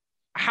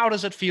 How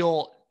does it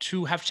feel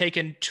to have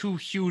taken 2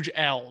 huge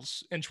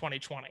L's in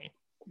 2020?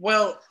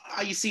 Well,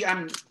 you see,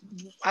 I'm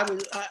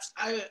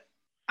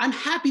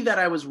happy that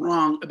I was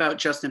wrong about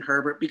Justin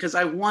Herbert, because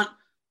I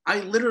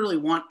literally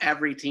want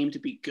every team to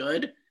be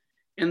good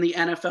in the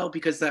NFL,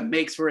 because that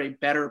makes for a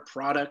better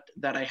product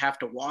that I have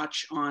to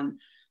watch on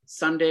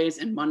Sundays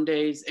and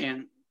Mondays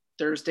and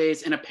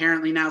Thursdays, and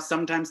apparently now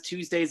sometimes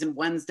Tuesdays and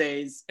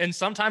Wednesdays. And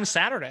sometimes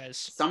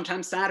Saturdays.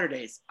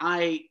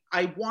 I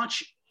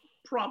watch,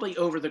 probably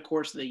over the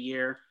course of the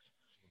year,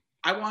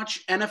 I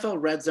watch NFL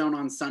Red Zone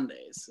on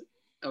Sundays.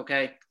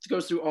 Okay, it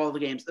goes through all the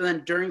games. And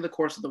then during the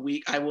course of the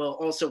week, I will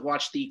also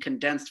watch the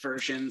condensed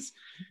versions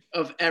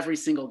of every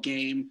single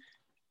game.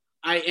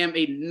 I am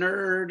a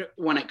nerd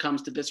when it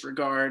comes to this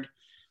regard.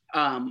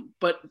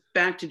 But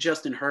back to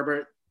Justin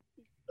Herbert,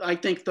 I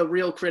think the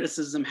real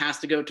criticism has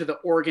to go to the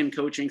Oregon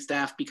coaching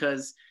staff,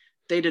 because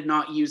they did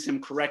not use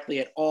him correctly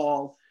at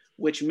all,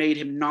 which made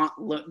him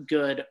not look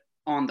good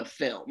on the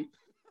film.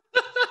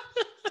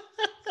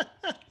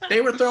 They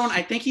were throwing,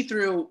 I think he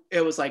threw,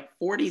 it was like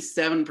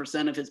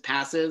 47% of his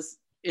passes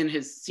in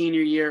his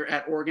senior year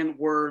at Oregon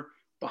were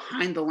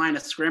behind the line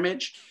of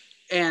scrimmage.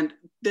 And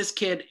this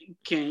kid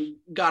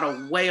got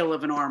a whale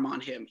of an arm on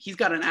him. He's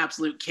got an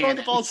absolute cannon.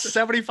 The ball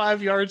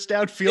 75 yards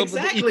downfield.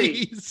 Exactly. With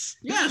ease.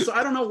 Yeah, so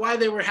I don't know why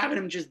they were having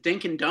him just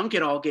dink and dunk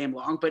it all game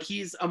long, but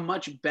he's a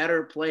much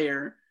better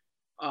player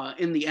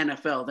in the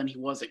NFL than he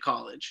was at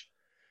college,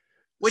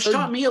 which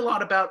taught me a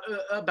lot about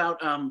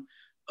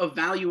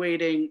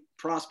evaluating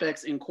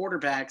prospects and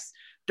quarterbacks.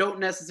 Don't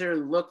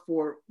necessarily look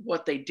for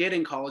what they did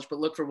in college, but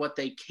look for what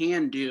they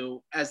can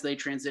do as they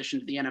transition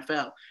to the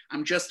NFL.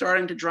 I'm just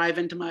starting to dive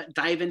into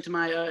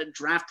my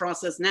draft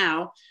process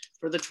now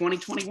for the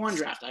 2021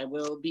 draft. I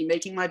will be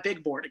making my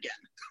big board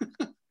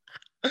again.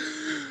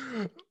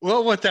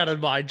 Well, with that in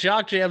mind,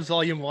 Jock Jams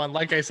Volume 1,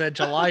 like I said,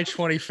 July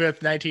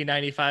 25th,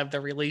 1995,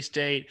 the release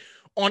date.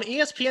 On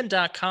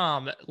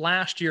ESPN.com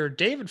last year,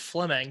 David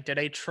Fleming did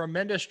a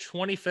tremendous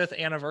 25th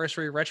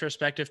anniversary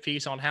retrospective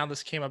piece on how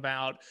this came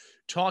about,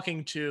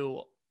 talking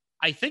to,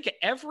 I think,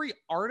 every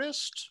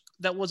artist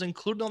that was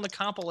included on the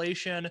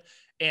compilation,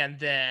 and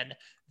then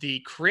the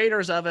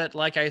creators of it,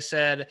 like I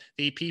said,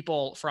 the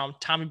people from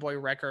Tommy Boy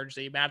Records,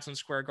 the Madison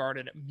Square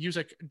Garden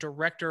music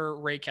director,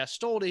 Ray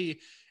Castoldi.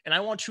 And I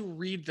want to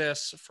read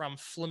this from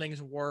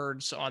Fleming's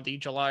words on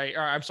the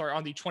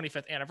on the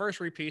 25th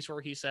anniversary piece, where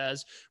he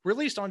says,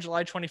 released on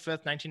July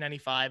 25th,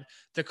 1995,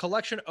 the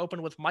collection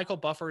opened with Michael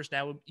Buffer's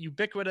now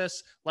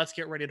ubiquitous Let's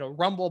Get Ready to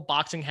Rumble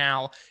boxing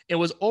howl. It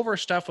was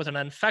overstuffed with an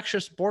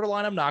infectious,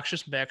 borderline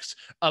obnoxious mix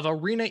of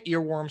arena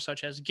earworms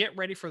such as Get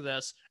Ready for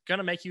This,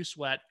 Gonna Make You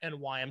Sweat, and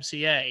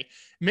YMCA.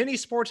 Many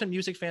sports and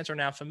music fans are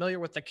now familiar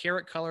with the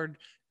carrot-colored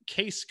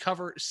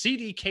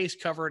CD case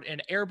covered in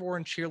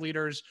Airborne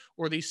Cheerleaders,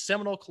 or the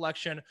seminal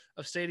collection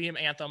of stadium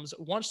anthems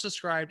once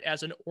described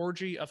as an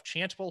orgy of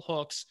chantable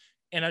hooks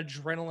and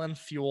adrenaline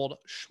fueled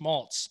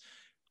schmaltz.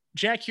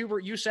 Jack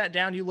Hubert, you sat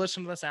down, you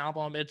listened to this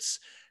album.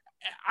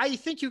 I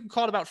think you can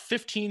call it about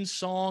 15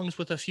 songs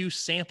with a few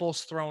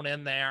samples thrown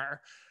in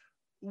there.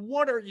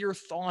 What are your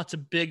thoughts,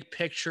 big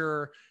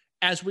picture,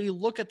 as we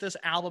look at this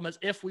album as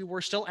if we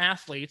were still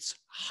athletes,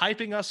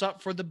 hyping us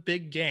up for the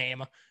big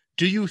game?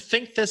 Do you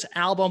think this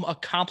album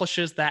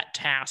accomplishes that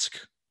task?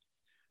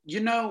 You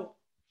know,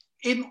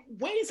 in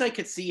ways I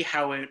could see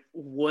how it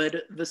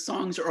would. The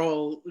songs are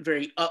all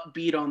very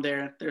upbeat on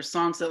there. There's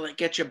songs that like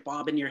get you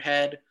bobbing your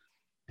head.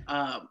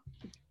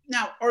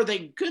 Now, are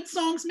they good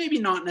songs? Maybe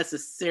not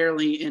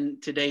necessarily in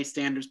today's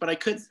standards, but I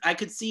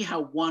could see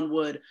how one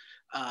would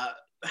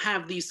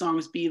have these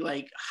songs be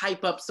like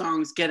hype up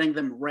songs, getting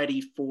them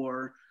ready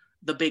for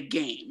the big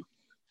game.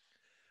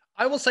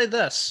 I will say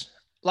this.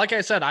 Like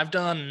I said, I've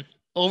done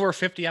over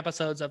 50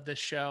 episodes of this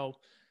show,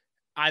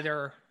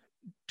 either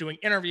doing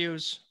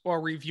interviews or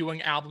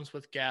reviewing albums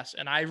with guests.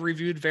 And I've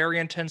reviewed very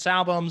intense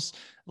albums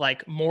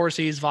like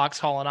Morrissey's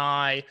Vauxhall and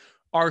I,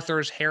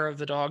 Arthur's Hair of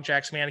the Dog,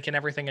 Jack's Mannequin,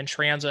 Everything in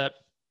Transit.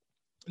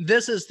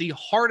 This is the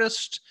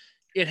hardest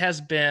it has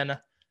been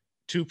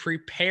to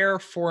prepare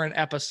for an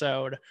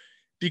episode,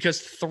 because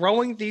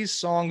throwing these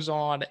songs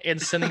on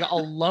and sitting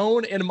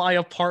alone in my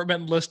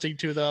apartment listening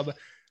to them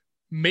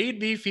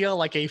made me feel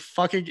like a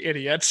fucking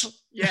idiot.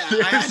 Yeah,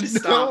 I had to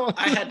stop.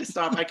 I had to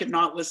stop. I could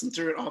not listen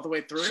through it all the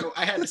way through.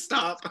 I had to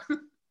stop.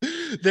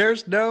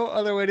 There's no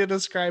other way to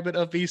describe it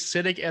of me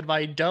sitting in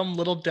my dumb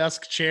little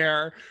desk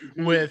chair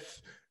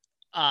with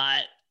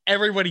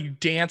Everybody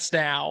Dance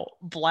Now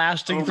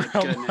blasting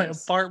through my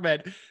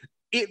apartment.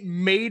 It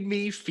made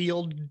me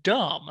feel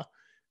dumb.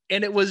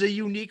 And it was a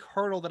unique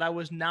hurdle that I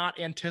was not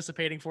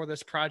anticipating for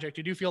this project.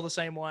 Did you feel the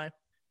same way?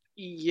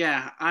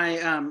 Yeah,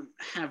 I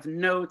have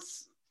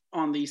notes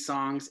on these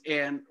songs,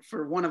 and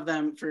for one of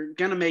them, for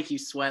Gonna Make You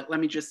Sweat, let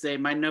me just say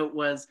my note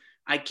was,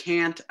 I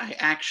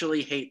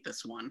actually hate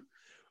this one.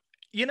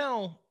 You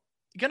know,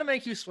 Gonna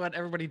Make You Sweat,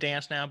 Everybody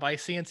Dance Now by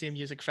CNC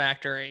Music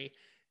Factory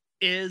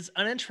is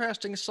an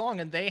interesting song,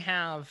 and they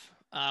have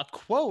a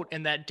quote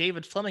in that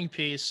David Fleming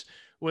piece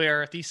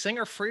where the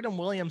singer Freedom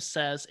Williams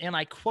says, and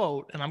I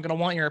quote, and I'm going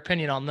to want your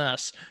opinion on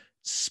this,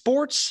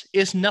 "Sports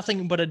is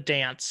nothing but a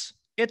dance.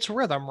 It's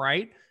rhythm,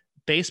 right?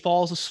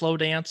 Baseball is a slow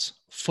dance.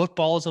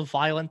 Football is a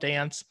violent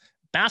dance.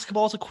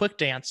 Basketball is a quick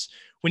dance.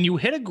 When you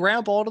hit a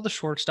ground ball to the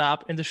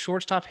shortstop and the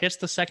shortstop hits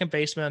the second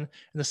baseman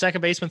and the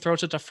second baseman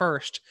throws it to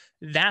first,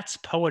 that's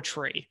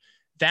poetry.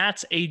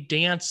 That's a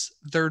dance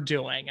they're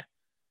doing."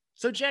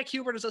 So Jack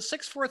Hubert, is a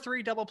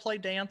 6-4-3 double play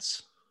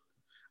dance?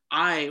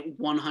 I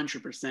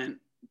 100%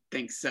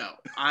 think so.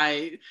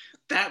 I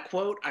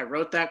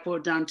wrote that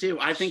quote down too.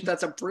 I think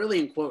that's a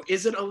brilliant quote.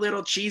 Is it a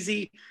little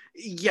cheesy?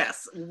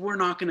 Yes, we're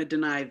not going to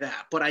deny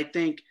that. But I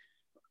think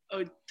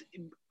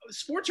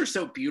sports are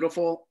so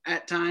beautiful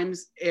at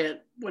times.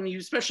 When you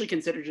especially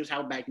consider just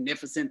how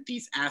magnificent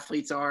these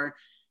athletes are,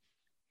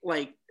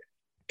 like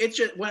it's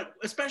just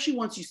especially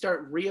once you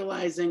start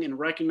realizing and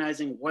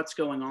recognizing what's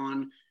going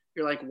on,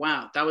 you're like,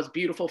 wow, that was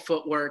beautiful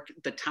footwork.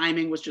 The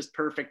timing was just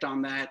perfect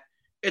on that.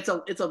 It's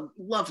a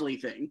lovely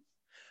thing.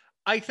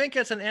 I think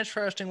it's an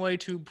interesting way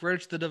to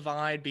bridge the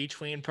divide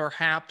between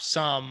perhaps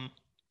some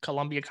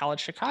Columbia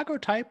College Chicago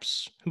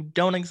types who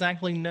don't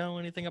exactly know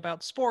anything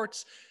about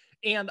sports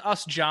and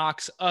us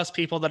jocks, us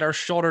people that are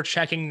shoulder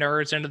checking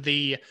nerds into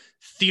the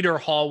theater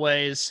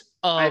hallways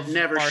of I've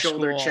never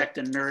shoulder school. checked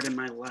a nerd in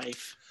my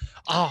life.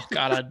 Oh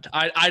God,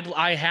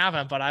 I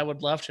haven't, but I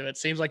would love to. It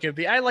seems like it'd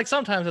be. I like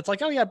sometimes it's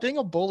like, oh yeah, being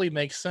a bully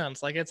makes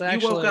sense. Like it's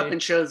actually. You woke up and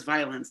chose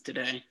violence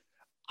today.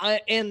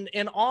 And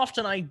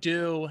often I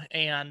do,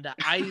 and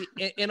I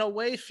in a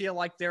way feel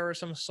like there are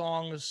some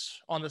songs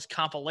on this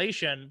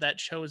compilation that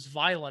chose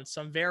violence,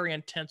 some very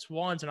intense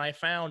ones, and I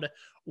found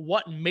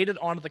what made it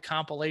onto the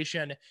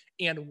compilation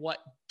and what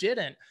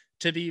didn't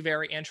to be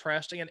very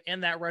interesting. And in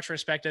that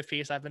retrospective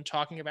piece I've been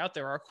talking about,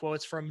 there are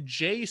quotes from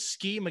Jay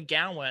Ski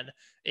McGowan,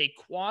 a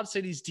Quad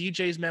Cities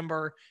DJs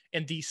member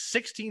and the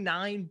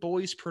 69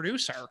 Boys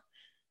producer.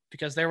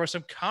 because there was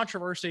some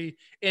controversy,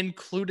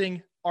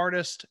 including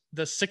artist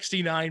the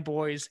 69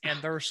 Boys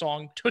and their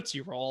song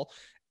Tootsie Roll.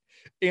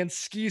 And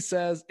Ski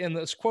says in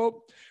this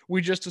quote,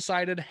 "We just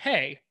decided,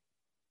 hey,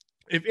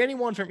 if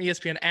anyone from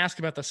ESPN asks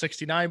about the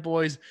 69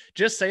 Boys,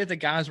 just say the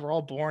guys were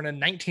all born in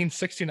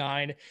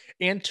 1969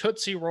 and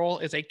Tootsie Roll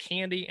is a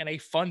candy and a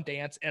fun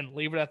dance, and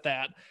leave it at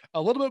that.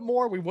 A little bit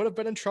more, we would have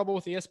been in trouble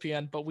with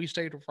ESPN, but we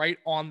stayed right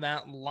on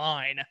that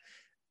line."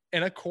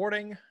 And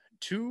according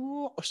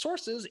to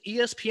sources,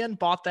 ESPN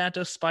bought that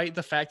despite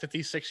the fact that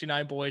these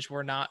 69 Boys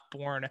were not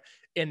born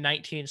in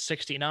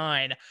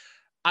 1969.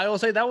 I will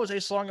say that was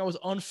a song I was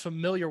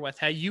unfamiliar with.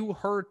 Had you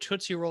heard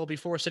Tootsie Roll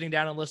before sitting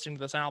down and listening to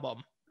this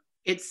album?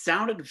 It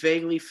sounded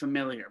vaguely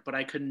familiar, but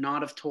I could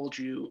not have told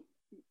you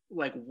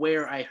like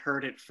where I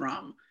heard it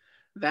from.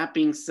 That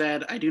being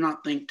said, I do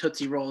not think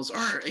Tootsie Rolls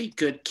are a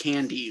good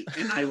candy,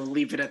 and I will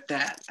leave it at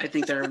that. I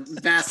think they're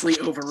vastly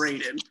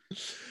overrated.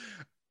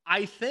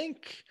 I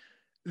think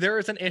there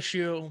is an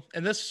issue,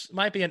 and this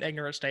might be an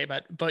ignorant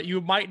statement, but you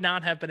might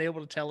not have been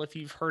able to tell if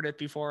you've heard it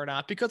before or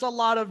not, because a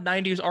lot of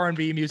 90s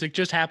R&B music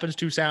just happens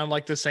to sound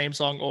like the same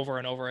song over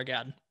and over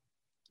again.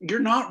 You're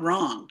not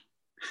wrong.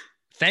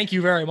 Thank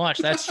you very much.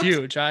 That's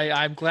huge.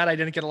 I'm glad I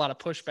didn't get a lot of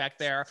pushback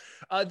there.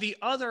 The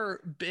other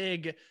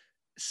big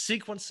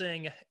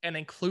sequencing and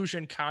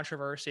inclusion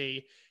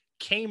controversy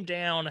came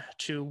down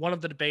to one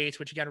of the debates,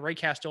 which again, Ray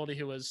Castoldi,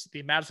 who was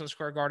the Madison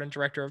Square Garden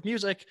director of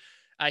music,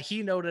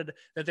 he noted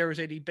that there was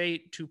a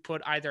debate to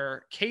put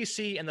either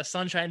KC and the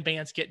Sunshine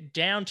Bands Get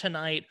Down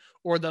Tonight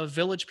or the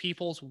Village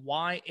People's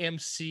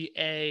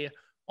YMCA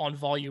on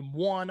Volume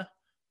 1,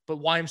 but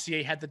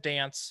YMCA had the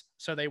dance,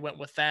 so they went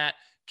with that.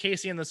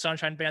 KC and the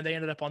Sunshine Band, they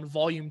ended up on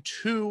Volume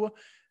 2,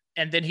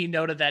 and then he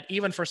noted that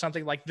even for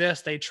something like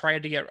this, they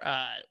tried to get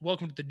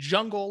Welcome to the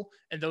Jungle,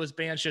 and those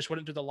bands just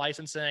wouldn't do the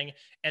licensing,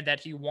 and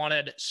that he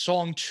wanted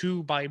Song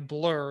 2 by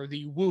Blur,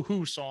 the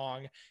Woohoo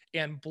song,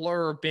 and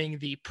Blur being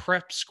the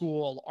prep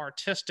school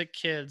artistic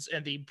kids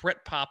in the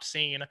Britpop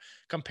scene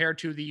compared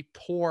to the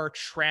poor,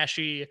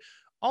 trashy,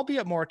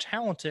 albeit more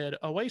talented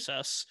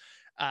Oasis.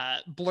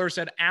 Blur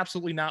said,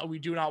 absolutely not. We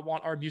do not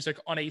want our music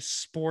on a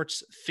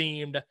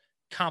sports-themed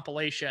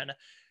compilation.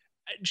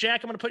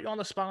 Jack, I'm going to put you on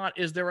the spot.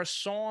 Is there a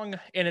song,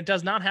 and it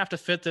does not have to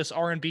fit this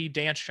R&B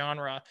dance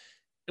genre,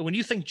 when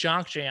you think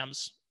Jock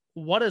Jams,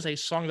 what is a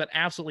song that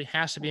absolutely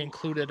has to be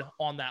included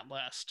on that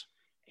list?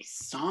 A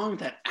song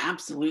that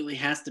absolutely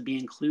has to be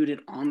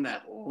included on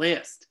that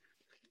list.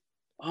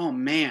 Oh,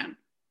 man.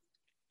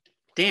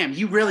 Damn,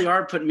 you really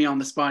are putting me on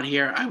the spot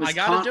here. I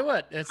got to do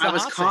it. I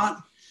was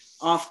caught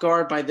off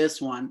guard by this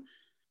one.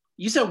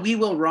 You said We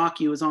Will Rock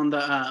You is on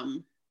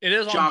the... It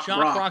is on Jock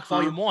Rock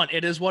Volume 1.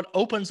 It is what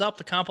opens up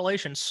the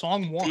compilation,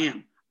 Song 1.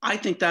 Damn. I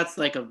think that's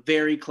like a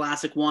very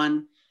classic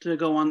one to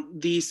go on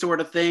these sort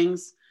of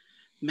things.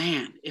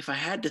 Man, if I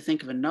had to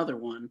think of another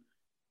one,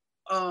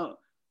 I'm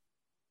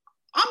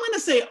going to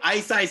say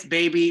Ice Ice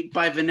Baby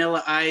by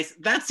Vanilla Ice.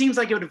 That seems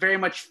like it would very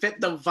much fit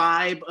the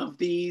vibe of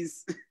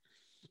these,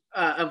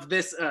 of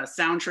this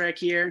soundtrack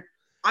here.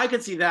 I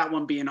could see that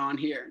one being on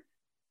here.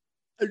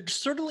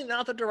 Certainly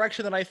not the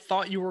direction that I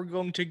thought you were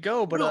going to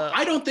go, but no,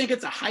 I don't think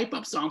it's a hype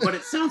up song, but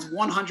it sounds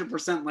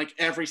 100% like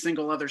every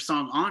single other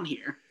song on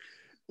here.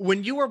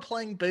 When you were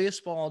playing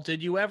baseball,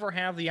 did you ever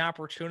have the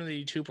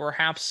opportunity to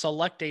perhaps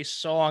select a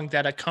song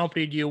that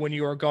accompanied you when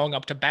you were going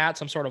up to bat,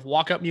 some sort of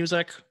walk-up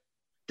music?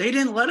 They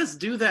didn't let us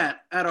do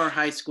that at our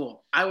high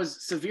school. I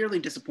was severely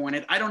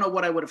disappointed. I don't know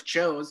what I would have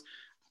chose,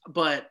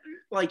 but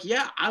like,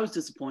 yeah, I was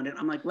disappointed.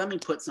 I'm like, let me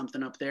put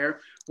something up there.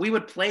 We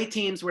would play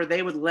teams where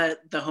they would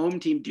let the home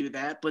team do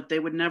that, but they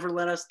would never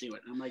let us do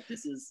it. I'm like,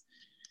 this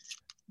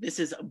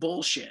is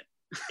bullshit.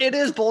 It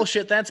is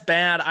bullshit. That's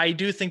bad. I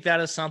do think that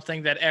is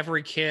something that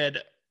every kid,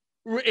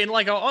 in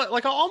like a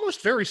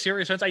almost very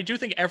serious sense, I do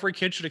think every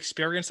kid should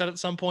experience that at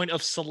some point,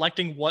 of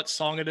selecting what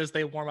song it is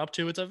they warm up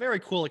to. It's a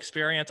very cool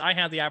experience. I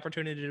had the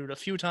opportunity to do it a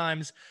few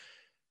times.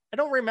 I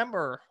don't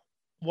remember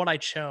what I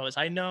chose.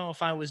 I know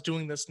if I was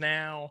doing this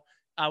now,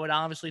 I would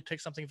obviously pick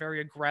something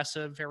very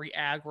aggressive, very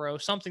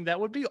aggro, something that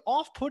would be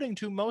off-putting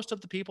to most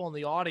of the people in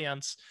the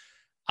audience.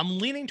 I'm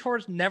leaning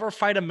towards Never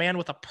Fight a Man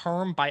with a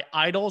Perm by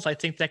Idols. I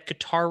think that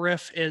guitar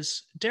riff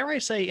is, dare I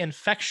say,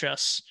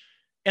 infectious.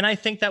 And I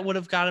think that would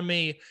have gotten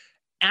me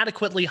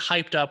adequately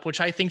hyped up, which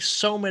I think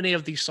so many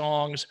of these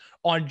songs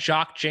on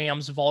Jock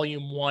Jams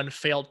Volume 1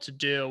 failed to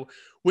do.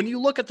 When you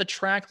look at the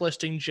track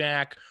listing,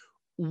 Jack,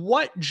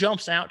 what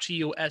jumps out to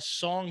you as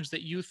songs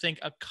that you think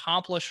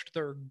accomplished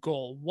their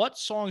goal? What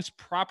songs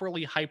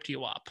properly hyped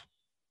you up?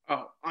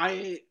 Oh,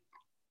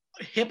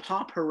 Hip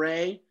Hop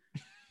Hooray.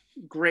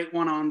 Great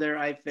one on there,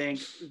 I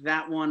think.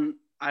 That one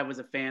I was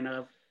a fan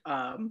of.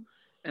 And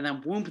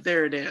then Whoomp,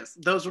 There It Is.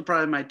 Those were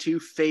probably my two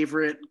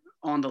favorite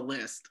on the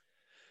list.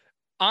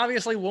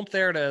 Obviously, Whoomp,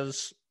 There It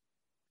Is,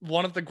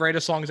 one of the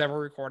greatest songs ever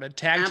recorded.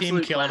 Tag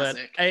Team killed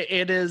classic.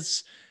 It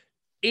is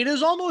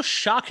almost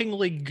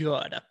shockingly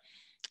good.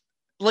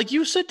 Like,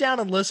 you sit down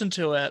and listen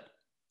to it,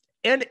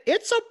 and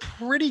it's a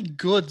pretty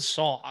good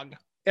song.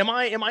 Am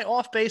I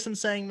off base in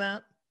saying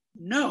that?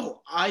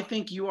 No, I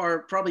think you are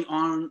probably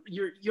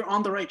you're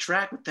on the right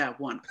track with that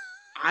one.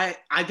 I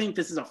think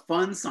this is a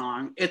fun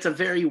song. It's a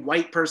very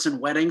white person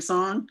wedding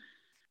song.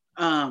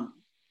 Um,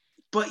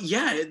 but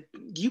yeah,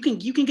 you can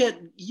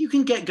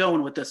get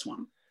going with this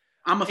one.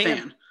 I'm a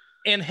fan.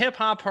 And Hip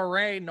Hop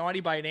Hooray,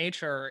 Naughty by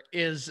Nature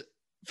is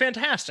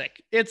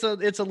fantastic. It's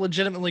a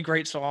legitimately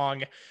great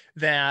song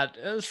that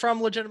is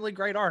from legitimately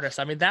great artists.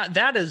 I mean,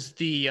 that is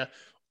the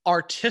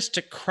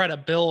artistic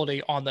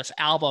credibility on this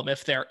album,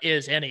 if there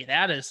is any.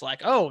 That is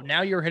like, oh,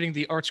 now you're hitting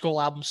the Art School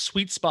album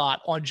sweet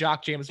spot on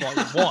Jock James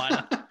Volume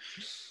 1.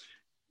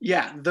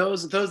 Yeah,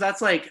 those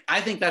that's like,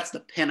 I think that's the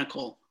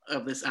pinnacle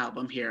of this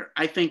album here.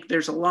 I think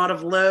there's a lot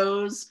of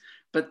lows,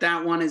 but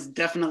that one is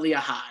definitely a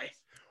high.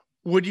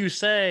 Would you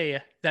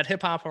say that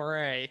Hip Hop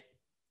Hooray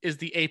is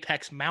the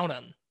apex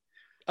mountain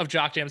of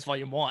Jock Jams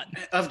Volume 1?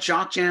 Of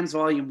Jock Jams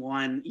Volume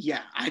 1,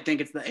 yeah, I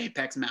think it's the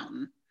apex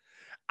mountain.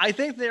 I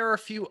think there are a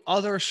few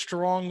other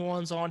strong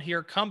ones on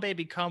here. Come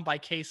Baby Come by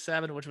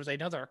K7, which was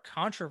another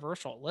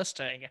controversial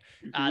listing.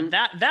 Mm-hmm.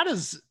 That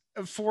is,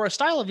 for a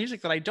style of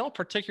music that I don't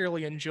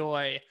particularly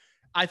enjoy,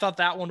 I thought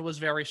that one was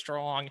very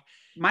strong.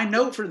 My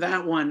note for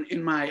that one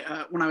in my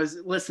when I was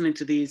listening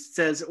to these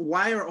says,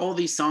 why are all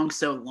these songs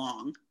so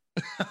long?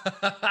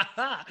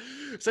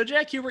 So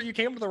Jack Hubert, you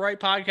came to the right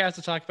podcast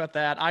to talk about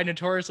that. I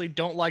notoriously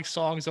don't like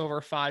songs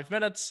over 5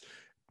 minutes.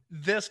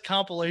 This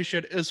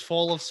compilation is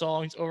full of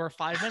songs over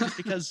 5 minutes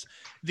because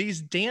these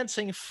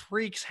dancing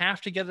freaks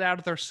have to get it out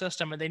of their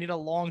system, and they need a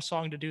long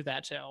song to do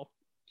that too.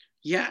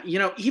 Yeah, you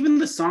know, even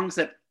the songs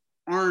that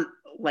aren't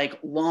like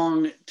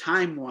long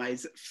time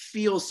wise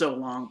feel so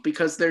long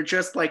because they're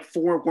just like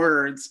 4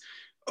 words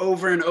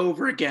over and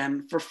over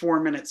again for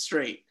 4 minutes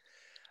straight.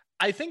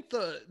 I think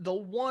the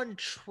one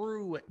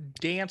true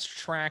dance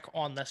track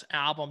on this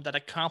album that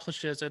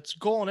accomplishes its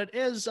goal, and it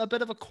is a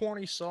bit of a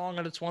corny song,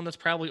 and it's one that's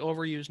probably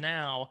overused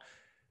now,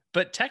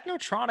 but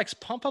Technotronics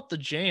Pump Up the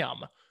Jam.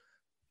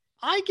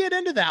 I get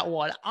into that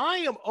one. I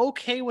am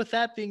okay with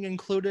that being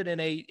included in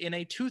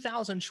a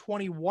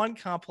 2021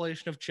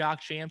 compilation of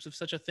jock jams, if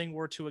such a thing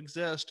were to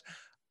exist.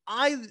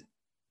 I'm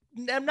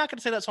not going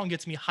to say that song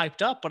gets me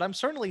hyped up, but I'm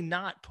certainly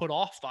not put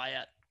off by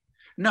it.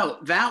 No,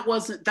 that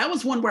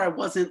was one where I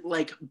wasn't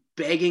like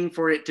begging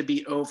for it to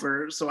be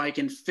over so I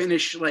can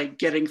finish like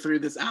getting through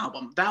this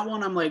album. That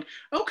one I'm like,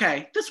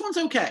 okay, this one's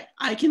okay.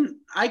 I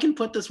can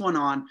put this one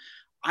on.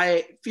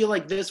 I feel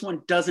like this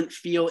one doesn't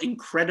feel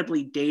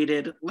incredibly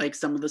dated like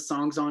some of the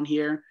songs on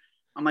here.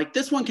 I'm like,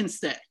 this one can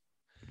stay.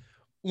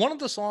 One of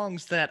the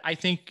songs that I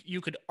think you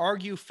could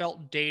argue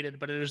felt dated,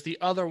 but it is the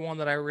other one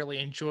that I really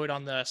enjoyed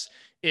on this,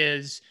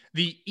 is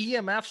the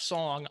EMF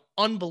song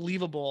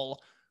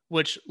Unbelievable,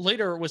 which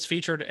later was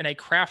featured in a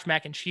Kraft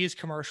mac and cheese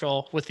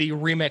commercial with the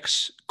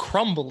remix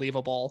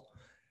Crumbelievable.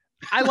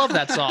 I love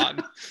that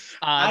song.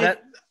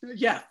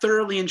 Yeah,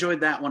 thoroughly enjoyed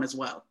that one as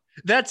well.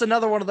 That's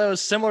another one of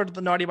those similar to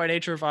the Naughty by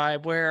Nature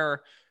vibe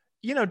where,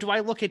 you know, do I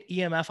look at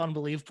EMF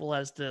Unbelievable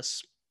as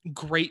this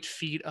great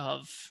feat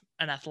of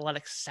an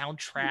athletic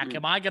soundtrack? Mm-hmm.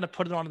 Am I going to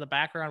put it on in the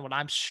background when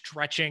I'm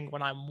stretching,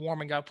 when I'm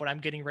warming up, when I'm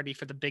getting ready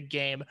for the big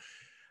game?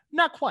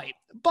 Not quite,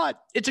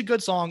 but it's a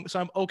good song, so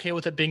I'm okay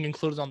with it being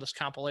included on this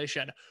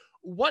compilation.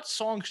 What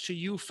songs to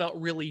you felt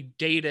really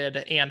dated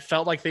and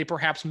felt like they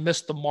perhaps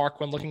missed the mark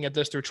when looking at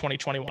this through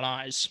 2021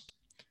 eyes?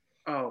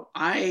 Oh,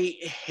 I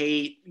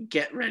hate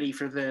Get Ready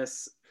for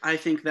This. I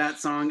think that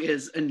song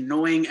is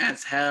annoying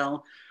as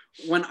hell.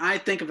 When I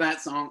think of that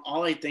song,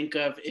 all I think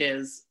of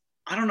is,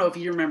 I don't know if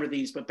you remember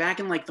these, but back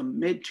in like the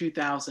mid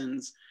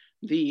 2000s,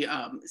 the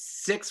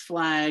Six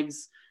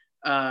Flags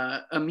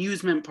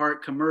amusement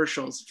park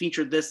commercials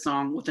featured this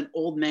song with an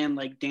old man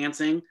like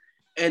dancing.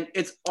 And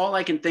it's all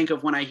I can think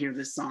of when I hear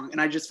this song. And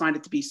I just find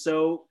it to be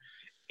so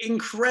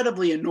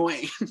incredibly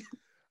annoying.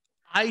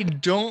 I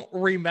don't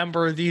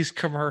remember these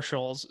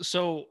commercials.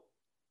 So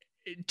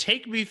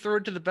take me through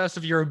it to the best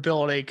of your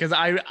ability, because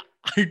I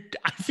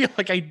feel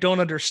like I don't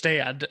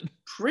understand.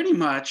 Pretty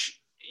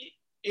much,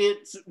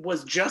 it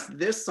was just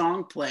this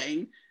song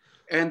playing,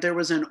 and there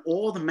was an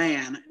old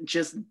man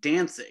just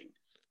dancing.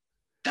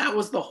 That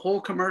was the whole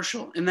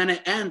commercial. And then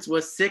it ends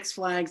with Six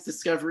Flags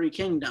Discovery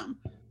Kingdom.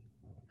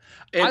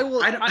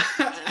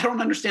 I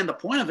don't understand the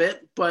point of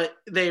it, but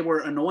they were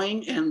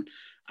annoying, and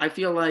I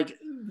feel like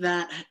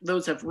that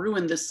those have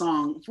ruined this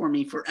song for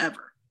me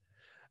forever.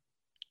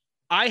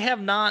 I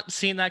have not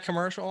seen that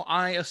commercial.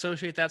 I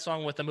associate that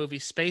song with the movie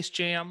Space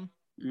Jam,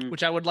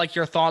 which I would like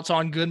your thoughts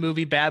on. Good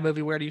movie, bad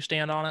movie. Where do you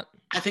stand on it?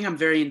 I think I'm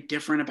very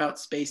indifferent about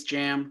Space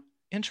Jam.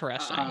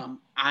 Interesting.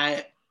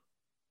 I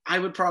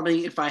would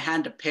probably, if I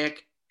had to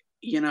pick,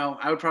 you know,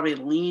 I would probably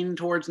lean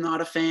towards not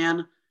a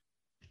fan.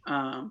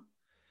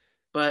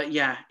 But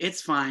yeah,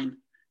 it's fine.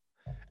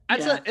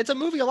 It's a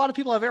movie a lot of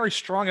people have very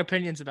strong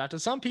opinions about. To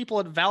some people,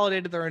 it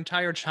validated their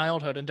entire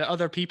childhood, and to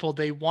other people,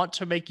 they want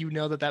to make you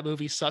know that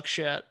movie sucks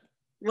shit.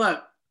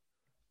 Look,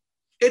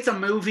 it's a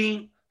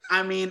movie.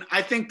 I mean,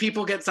 I think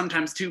people get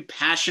sometimes too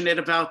passionate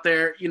about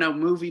their, you know,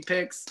 movie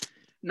picks.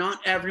 Not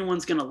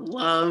everyone's going to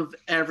love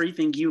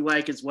everything you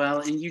like as well,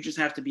 and you just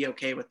have to be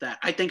okay with that.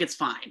 I think it's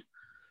fine.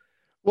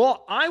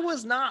 Well, I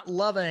was not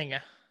loving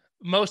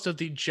most of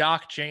the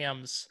Jock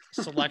Jams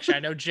selection. I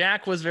know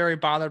Jack was very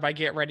bothered by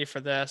Get Ready for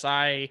This.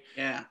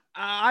 Yeah.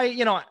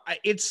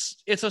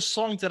 It's a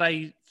song that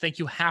I think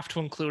you have to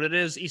include. It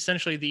is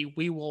essentially the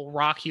 "We Will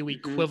Rock You"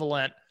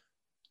 equivalent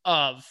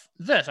of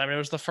this. I mean, it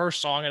was the first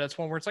song, and it's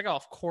one where it's like, oh,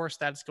 of course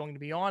that's going to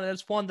be on. And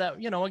it's one that,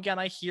 again,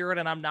 I hear it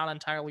and I'm not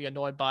entirely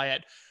annoyed by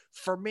it.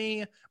 For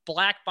me,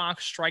 Black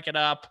Box, Strike It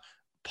Up,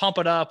 Pump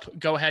It Up,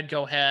 Go Ahead,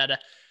 Go Ahead.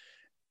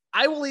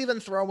 I will even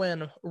throw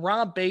in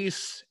Rob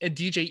Bass and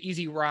DJ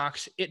Easy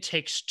Rock's It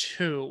Takes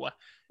Two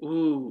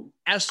Ooh,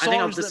 as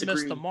songs that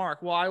miss the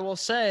mark. Well, I will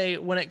say,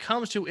 when it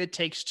comes to It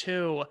Takes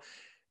Two,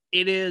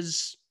 it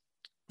is,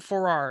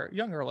 for our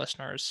younger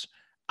listeners,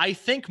 I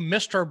think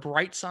Mr.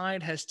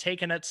 Brightside has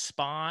taken its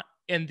spot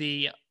in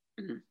the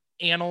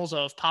annals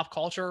of pop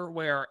culture,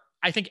 where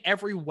I think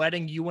every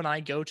wedding you and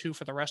I go to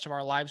for the rest of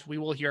our lives, we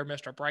will hear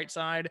Mr.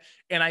 Brightside.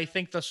 And I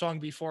think the song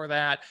before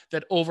that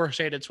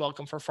overstayed its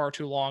welcome for far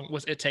too long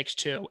was It Takes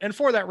Two. And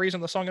for that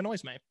reason, the song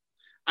annoys me.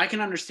 I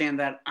can understand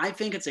that. I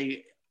think it's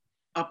a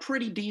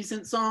pretty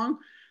decent song.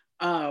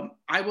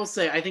 I will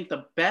say, I think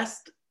the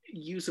best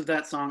use of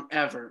that song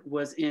ever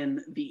was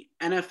in the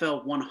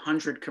NFL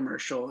 100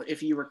 commercial,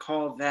 if you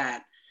recall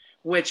that,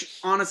 which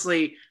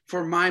honestly,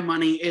 for my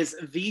money, is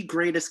the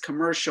greatest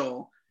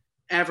commercial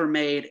ever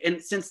made.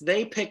 And since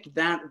they picked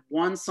that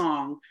one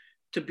song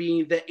to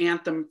be the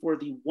anthem for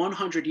the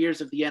 100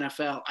 years of the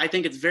NFL, I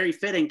think it's very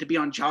fitting to be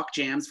on Jock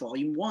Jams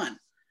Volume 1.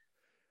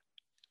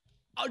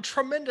 A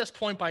tremendous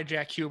point by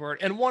Jack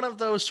Hubert, and one of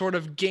those sort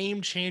of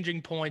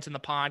game-changing points in the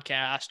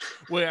podcast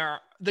where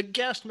the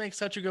guest makes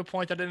such a good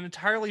point that it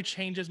entirely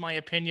changes my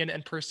opinion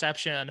and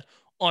perception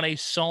on a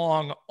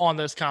song on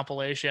this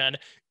compilation.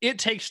 It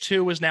Takes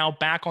Two is now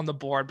back on the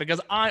board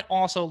because I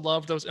also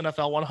love those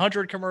NFL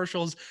 100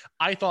 commercials.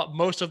 I thought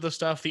most of the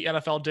stuff the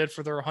NFL did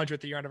for their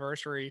 100th year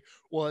anniversary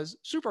was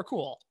super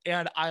cool,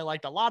 and I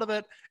liked a lot of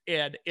it.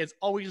 And it's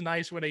always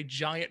nice when a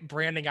giant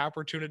branding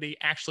opportunity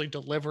actually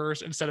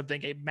delivers instead of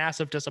being a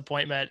massive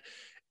disappointment.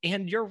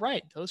 And you're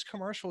right, those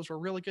commercials were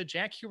really good.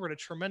 Jack Hubert, a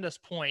tremendous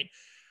point.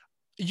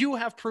 You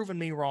have proven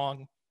me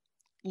wrong.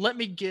 Let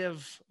me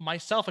give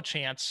myself a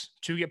chance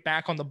to get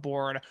back on the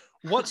board.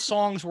 What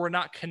songs were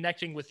not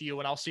connecting with you?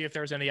 And I'll see if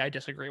there's any I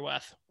disagree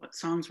with. What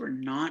songs were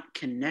not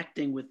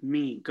connecting with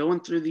me?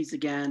 Going through these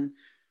again.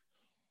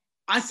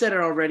 I said it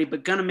already,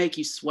 but Gonna Make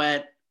You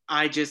Sweat.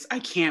 I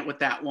can't with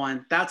that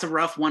one. That's a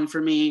rough one for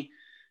me.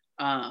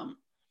 I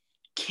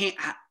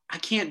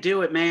can't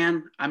do it,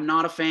 man. I'm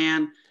not a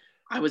fan.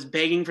 I was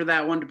begging for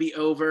that one to be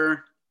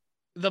over.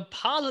 The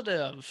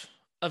positive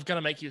of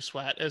Gonna Make You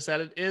Sweat is that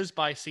it is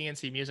by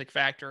CNC Music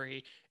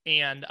Factory.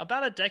 And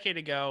about a decade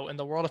ago, in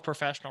the world of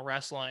professional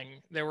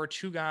wrestling, there were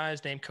two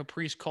guys named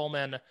Caprice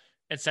Coleman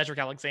and Cedric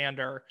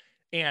Alexander,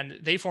 and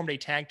they formed a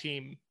tag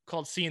team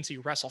called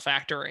CNC Wrestle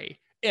Factory.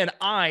 And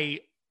I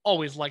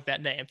always liked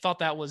that name, thought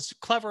that was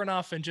clever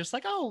enough, and just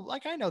like, oh,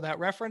 like I know that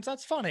reference,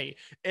 that's funny.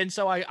 And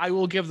so I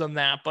will give them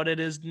that, but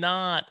it is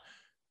not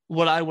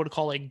what I would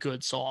call a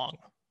good song.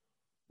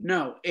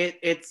 No,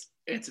 it's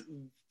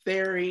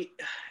very,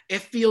 it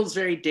feels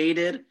very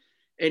dated.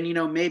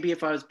 And, maybe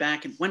if I was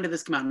back in, when did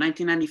this come out?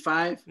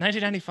 1995?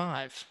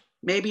 1995.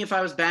 Maybe if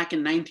I was back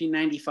in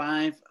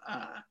 1995,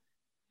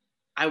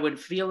 I would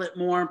feel it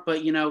more.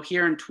 But,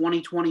 here in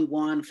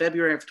 2021,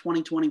 February of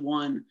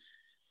 2021,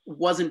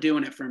 wasn't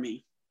doing it for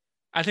me.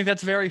 I think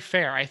that's very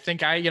fair. I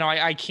think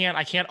I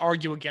can't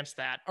argue against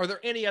that. Are there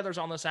any others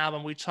on this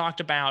album? We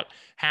talked about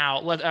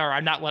how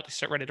I'm not Let's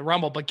Get Ready to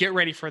Rumble, but Get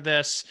Ready for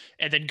This,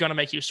 and then Gonna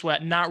Make You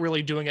Sweat, not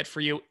really doing it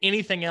for you.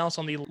 Anything else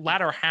on the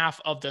latter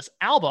half of this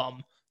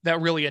album that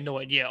really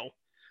annoyed you?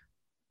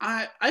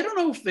 I don't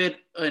know if it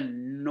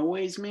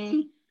annoys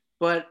me,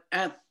 but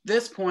at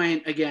this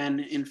point, again,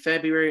 in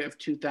February of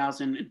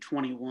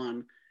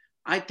 2021,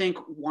 I think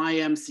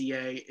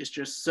YMCA is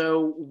just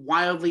so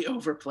wildly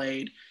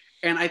overplayed.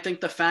 And I think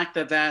the fact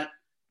that that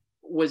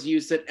was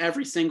used at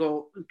every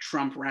single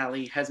Trump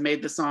rally has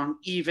made the song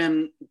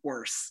even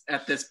worse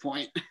at this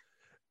point.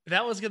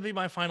 That was going to be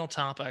my final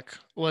topic,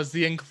 was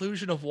the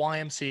inclusion of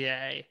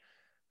YMCA.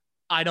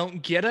 I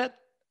don't get it.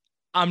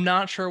 I'm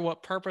not sure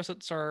what purpose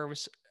it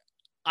serves.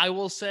 I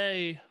will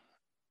say,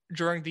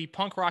 during the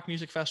punk rock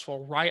music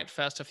festival Riot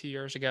Fest a few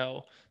years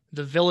ago,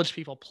 the Village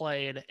People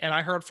played, and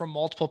I heard from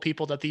multiple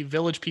people that the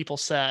Village People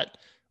set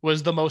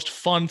was the most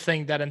fun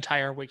thing that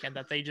entire weekend,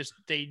 that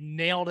they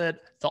nailed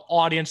it. The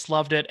audience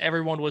loved it.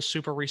 Everyone was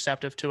super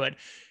receptive to it,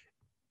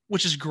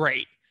 which is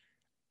great.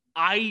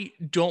 I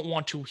don't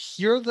want to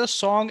hear this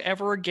song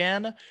ever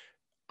again.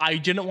 I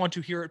didn't want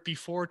to hear it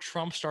before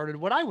Trump started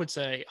what I would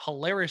say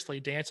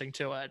hilariously dancing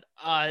to it.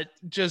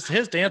 Just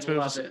his dance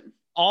moves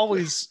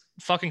always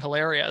fucking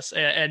hilarious.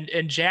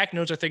 And Jack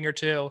knows a thing or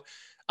two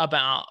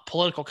about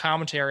political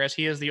commentary, as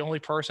he is the only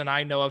person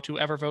I know of to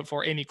ever vote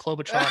for Amy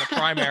Klobuchar in a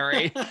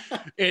primary.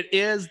 It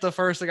is the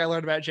first thing I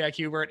learned about Jack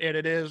Hubert, and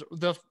it is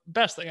the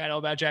best thing I know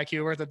about Jack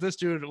Hubert, that this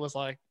dude was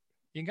like,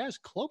 you guys,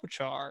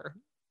 Klobuchar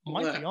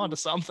might be onto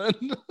something.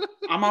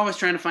 I'm always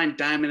trying to find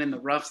diamond in the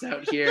roughs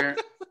out here.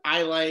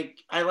 I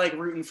like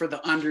rooting for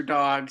the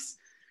underdogs.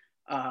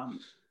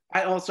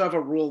 I also have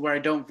a rule where I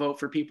don't vote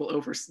for people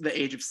over the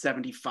age of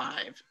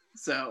 75.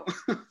 So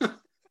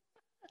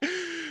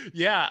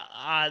yeah,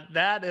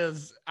 that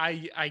is,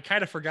 I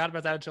kind of forgot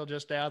about that until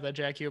just now that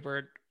Jack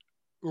Hubert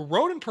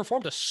wrote and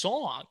performed a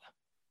song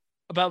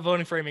about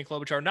voting for Amy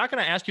Klobuchar. I'm not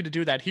going to ask you to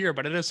do that here,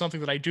 but it is something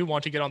that I do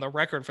want to get on the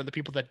record for the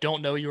people that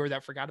don't know you or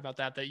that forgot about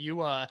that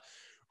you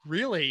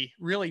really,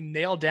 really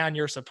nailed down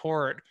your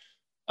support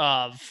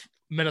of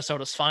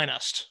Minnesota's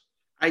finest.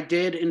 I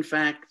did, in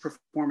fact,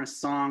 perform a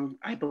song.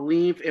 I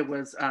believe it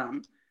was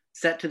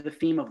set to the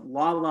theme of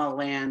La La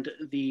Land,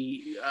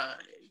 the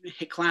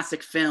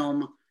classic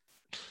film.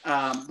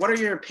 What are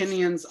your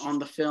opinions on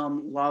the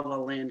film La La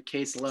Land,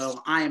 Case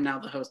Low? I am now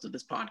the host of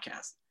this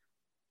podcast.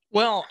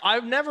 Well,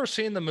 I've never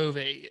seen the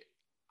movie.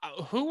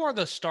 Who are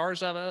the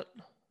stars of it?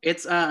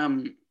 It's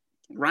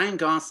Ryan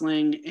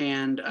Gosling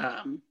and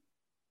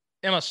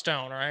Emma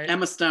Stone, right?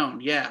 Emma Stone,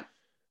 yeah.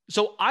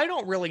 So I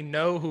don't really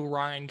know who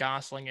Ryan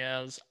Gosling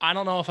is. I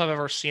don't know if I've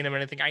ever seen him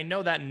in anything. I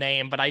know that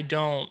name, but I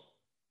don't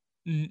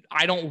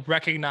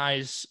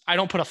recognize, I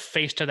don't put a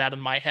face to that in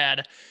my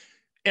head.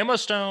 Emma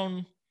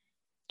Stone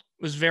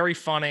was very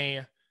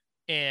funny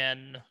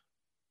in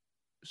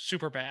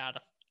Superbad.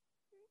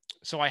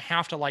 So I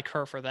have to like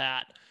her for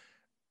that.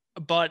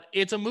 But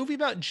it's a movie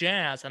about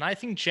jazz, and I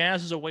think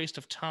jazz is a waste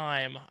of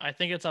time. I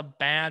think it's a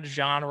bad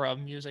genre of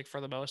music for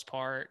the most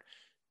part.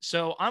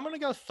 So I'm going to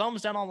go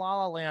thumbs down on La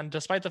La Land,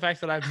 despite the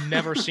fact that I've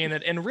never seen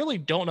it and really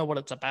don't know what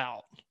it's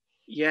about.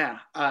 Yeah,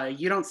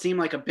 you don't seem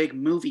like a big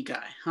movie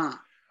guy, huh?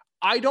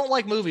 I don't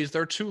like movies.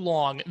 They're too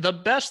long. The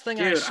best thing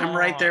I saw... I'm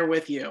right there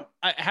with you.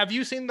 Have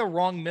you seen The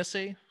Wrong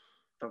Missy?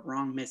 The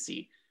Wrong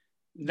Missy.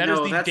 That is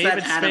the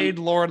David Spade,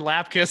 Lord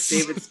Lapkus.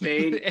 David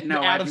Spade? No,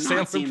 I've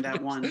not seen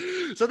that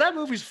one. So that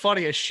movie's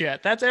funny as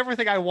shit. That's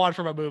everything I want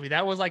from a movie.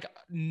 That was like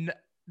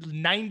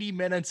 90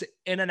 minutes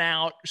in and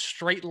out,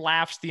 straight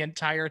laughs the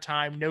entire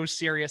time, no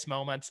serious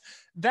moments.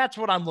 That's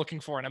what I'm looking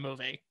for in a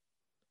movie.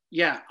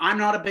 Yeah, I'm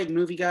not a big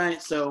movie guy,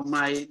 so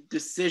my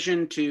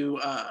decision to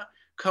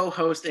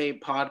co-host a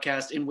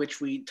podcast in which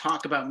we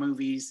talk about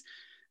movies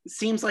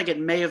seems like it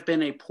may have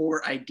been a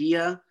poor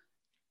idea.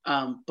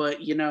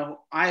 But, you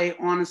know, I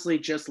honestly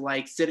just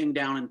like sitting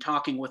down and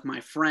talking with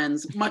my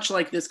friends, much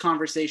like this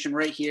conversation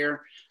right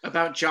here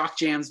about Jock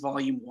Jams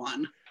Volume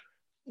 1.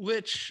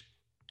 Which,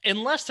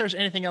 unless there's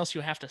anything else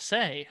you have to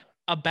say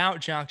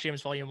about Jock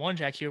Jams Volume 1,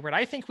 Jack Hubert,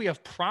 I think we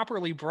have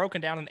properly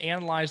broken down and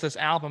analyzed this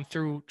album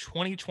through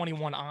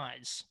 2021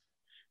 eyes.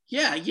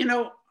 Yeah, you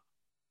know,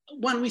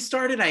 when we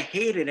started, I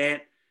hated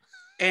it.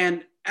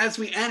 And as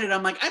we ended,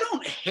 I'm like, I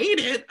don't hate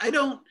it. I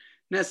don't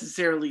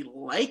necessarily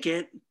like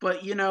it,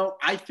 but you know,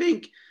 I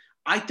think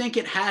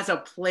it has a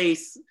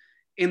place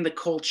in the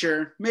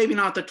culture, maybe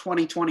not the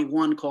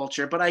 2021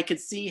 culture, but I could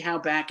see how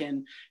back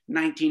in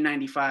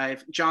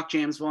 1995 Jock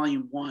Jams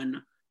Volume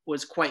 1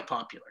 was quite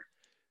popular.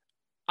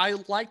 I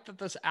like that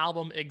this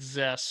album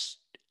exists,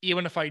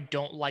 even if I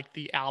don't like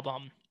the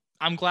album.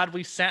 I'm glad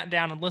we sat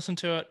down and listened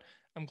to it.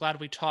 I'm glad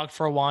we talked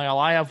for a while.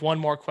 I have one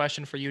more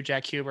question for you,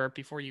 Jack Hubert,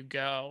 before you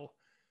go.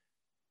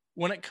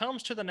 When it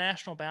comes to the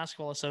National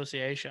Basketball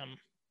Association,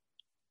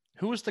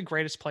 who is the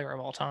greatest player of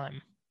all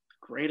time?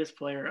 Greatest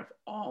player of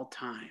all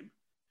time.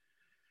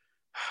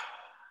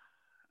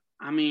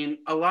 I mean,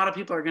 a lot of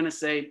people are going to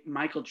say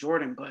Michael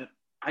Jordan, but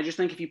I just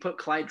think if you put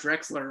Clyde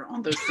Drexler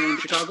on those same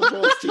Chicago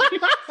Bulls teams.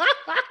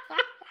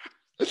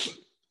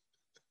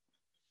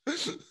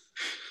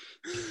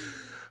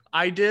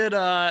 I did,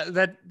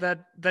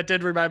 that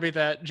did remind me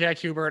that Jack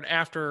Hubert,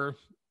 after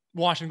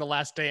watching The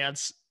Last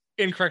Dance,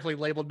 incorrectly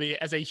labeled me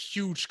as a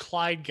huge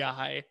Clyde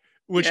guy,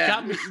 which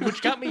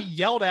got me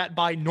yelled at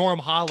by Norm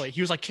Holly.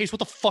 He was like, Case, what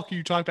the fuck are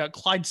you talking about?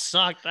 Clyde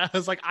sucked. I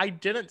was like, I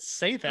didn't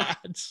say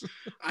that.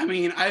 I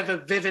mean, I have a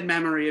vivid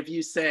memory of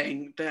you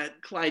saying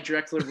that Clyde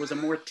Drexler was a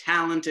more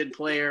talented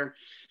player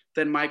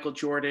than Michael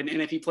Jordan.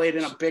 And if he played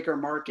in a bigger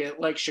market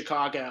like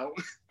Chicago,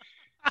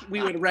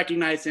 we would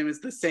recognize him as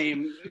the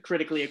same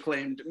critically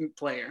acclaimed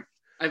player.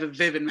 I have a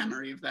vivid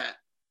memory of that.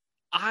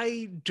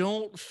 I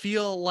don't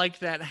feel like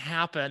that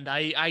happened.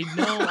 I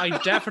know I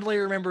definitely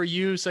remember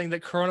you saying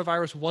that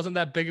coronavirus wasn't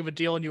that big of a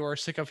deal and you were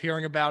sick of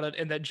hearing about it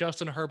and that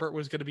Justin Herbert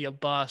was going to be a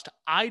bust.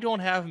 I don't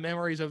have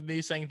memories of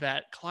me saying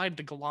that Clyde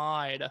the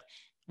Glide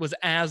was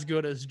as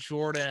good as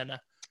Jordan.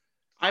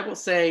 I will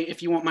say,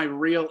 if you want my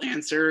real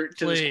answer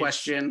to this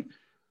question,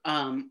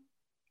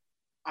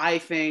 I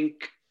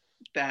think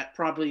that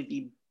probably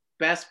the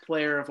best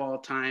player of all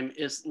time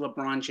is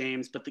LeBron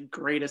James, but the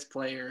greatest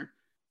player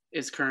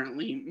is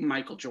currently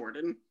Michael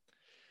Jordan.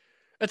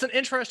 That's an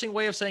interesting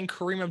way of saying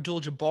Kareem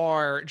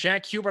Abdul-Jabbar.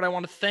 Jack Hubert, I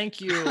want to thank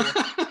you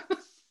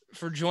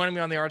for joining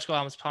me on the Art School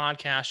Albums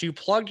podcast. You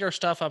plugged your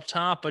stuff up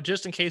top, but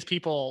just in case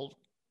people,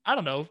 I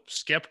don't know,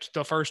 skipped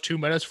the first 2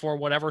 minutes for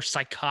whatever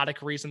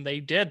psychotic reason they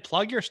did,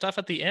 plug your stuff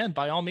at the end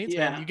by all means,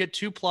 man. You get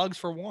 2 plugs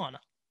for 1.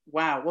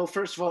 Wow. Well,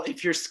 first of all,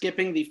 if you're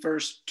skipping the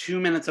first 2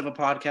 minutes of a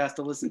podcast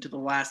to listen to the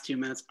last 2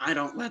 minutes,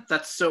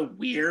 that's so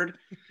weird.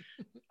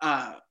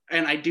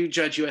 And I do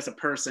judge you as a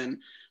person,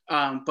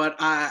 But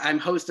I'm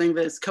co-hosting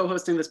this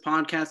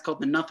podcast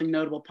called the Nothing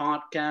Notable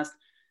Podcast.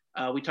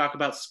 We talk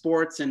about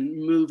sports and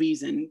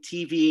movies and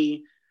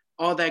TV,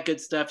 all that good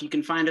stuff. You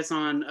can find us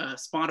on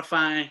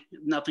Spotify,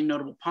 Nothing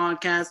Notable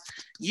Podcast,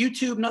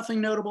 YouTube,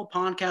 Nothing Notable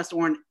Podcast,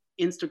 or on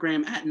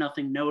Instagram at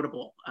Nothing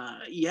Notable.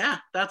 Yeah,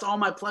 that's all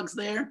my plugs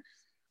there.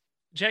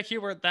 Jack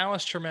Hubert, that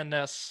was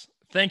tremendous.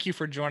 Thank you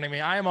for joining me.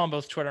 I am on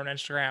both Twitter and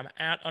Instagram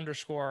at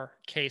 _CaseLow,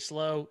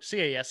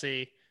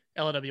 CASELOWE.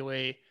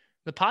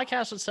 The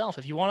podcast itself,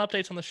 if you want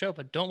updates on the show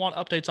but don't want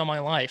updates on my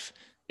life,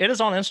 it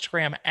is on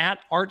Instagram at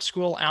Art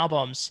School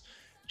Albums.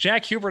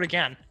 Jack Hubert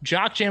again,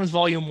 Jock Jams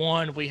Volume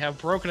 1. We have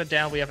broken it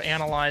down. We have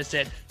analyzed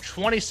it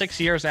 26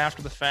 years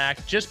after the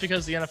fact. Just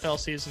because the NFL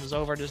season is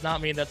over does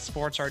not mean that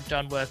sports are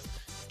done with,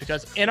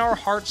 because in our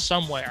hearts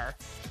somewhere,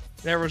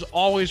 there was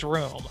always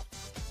room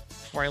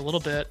for a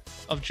little bit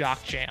of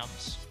Jock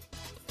Jams.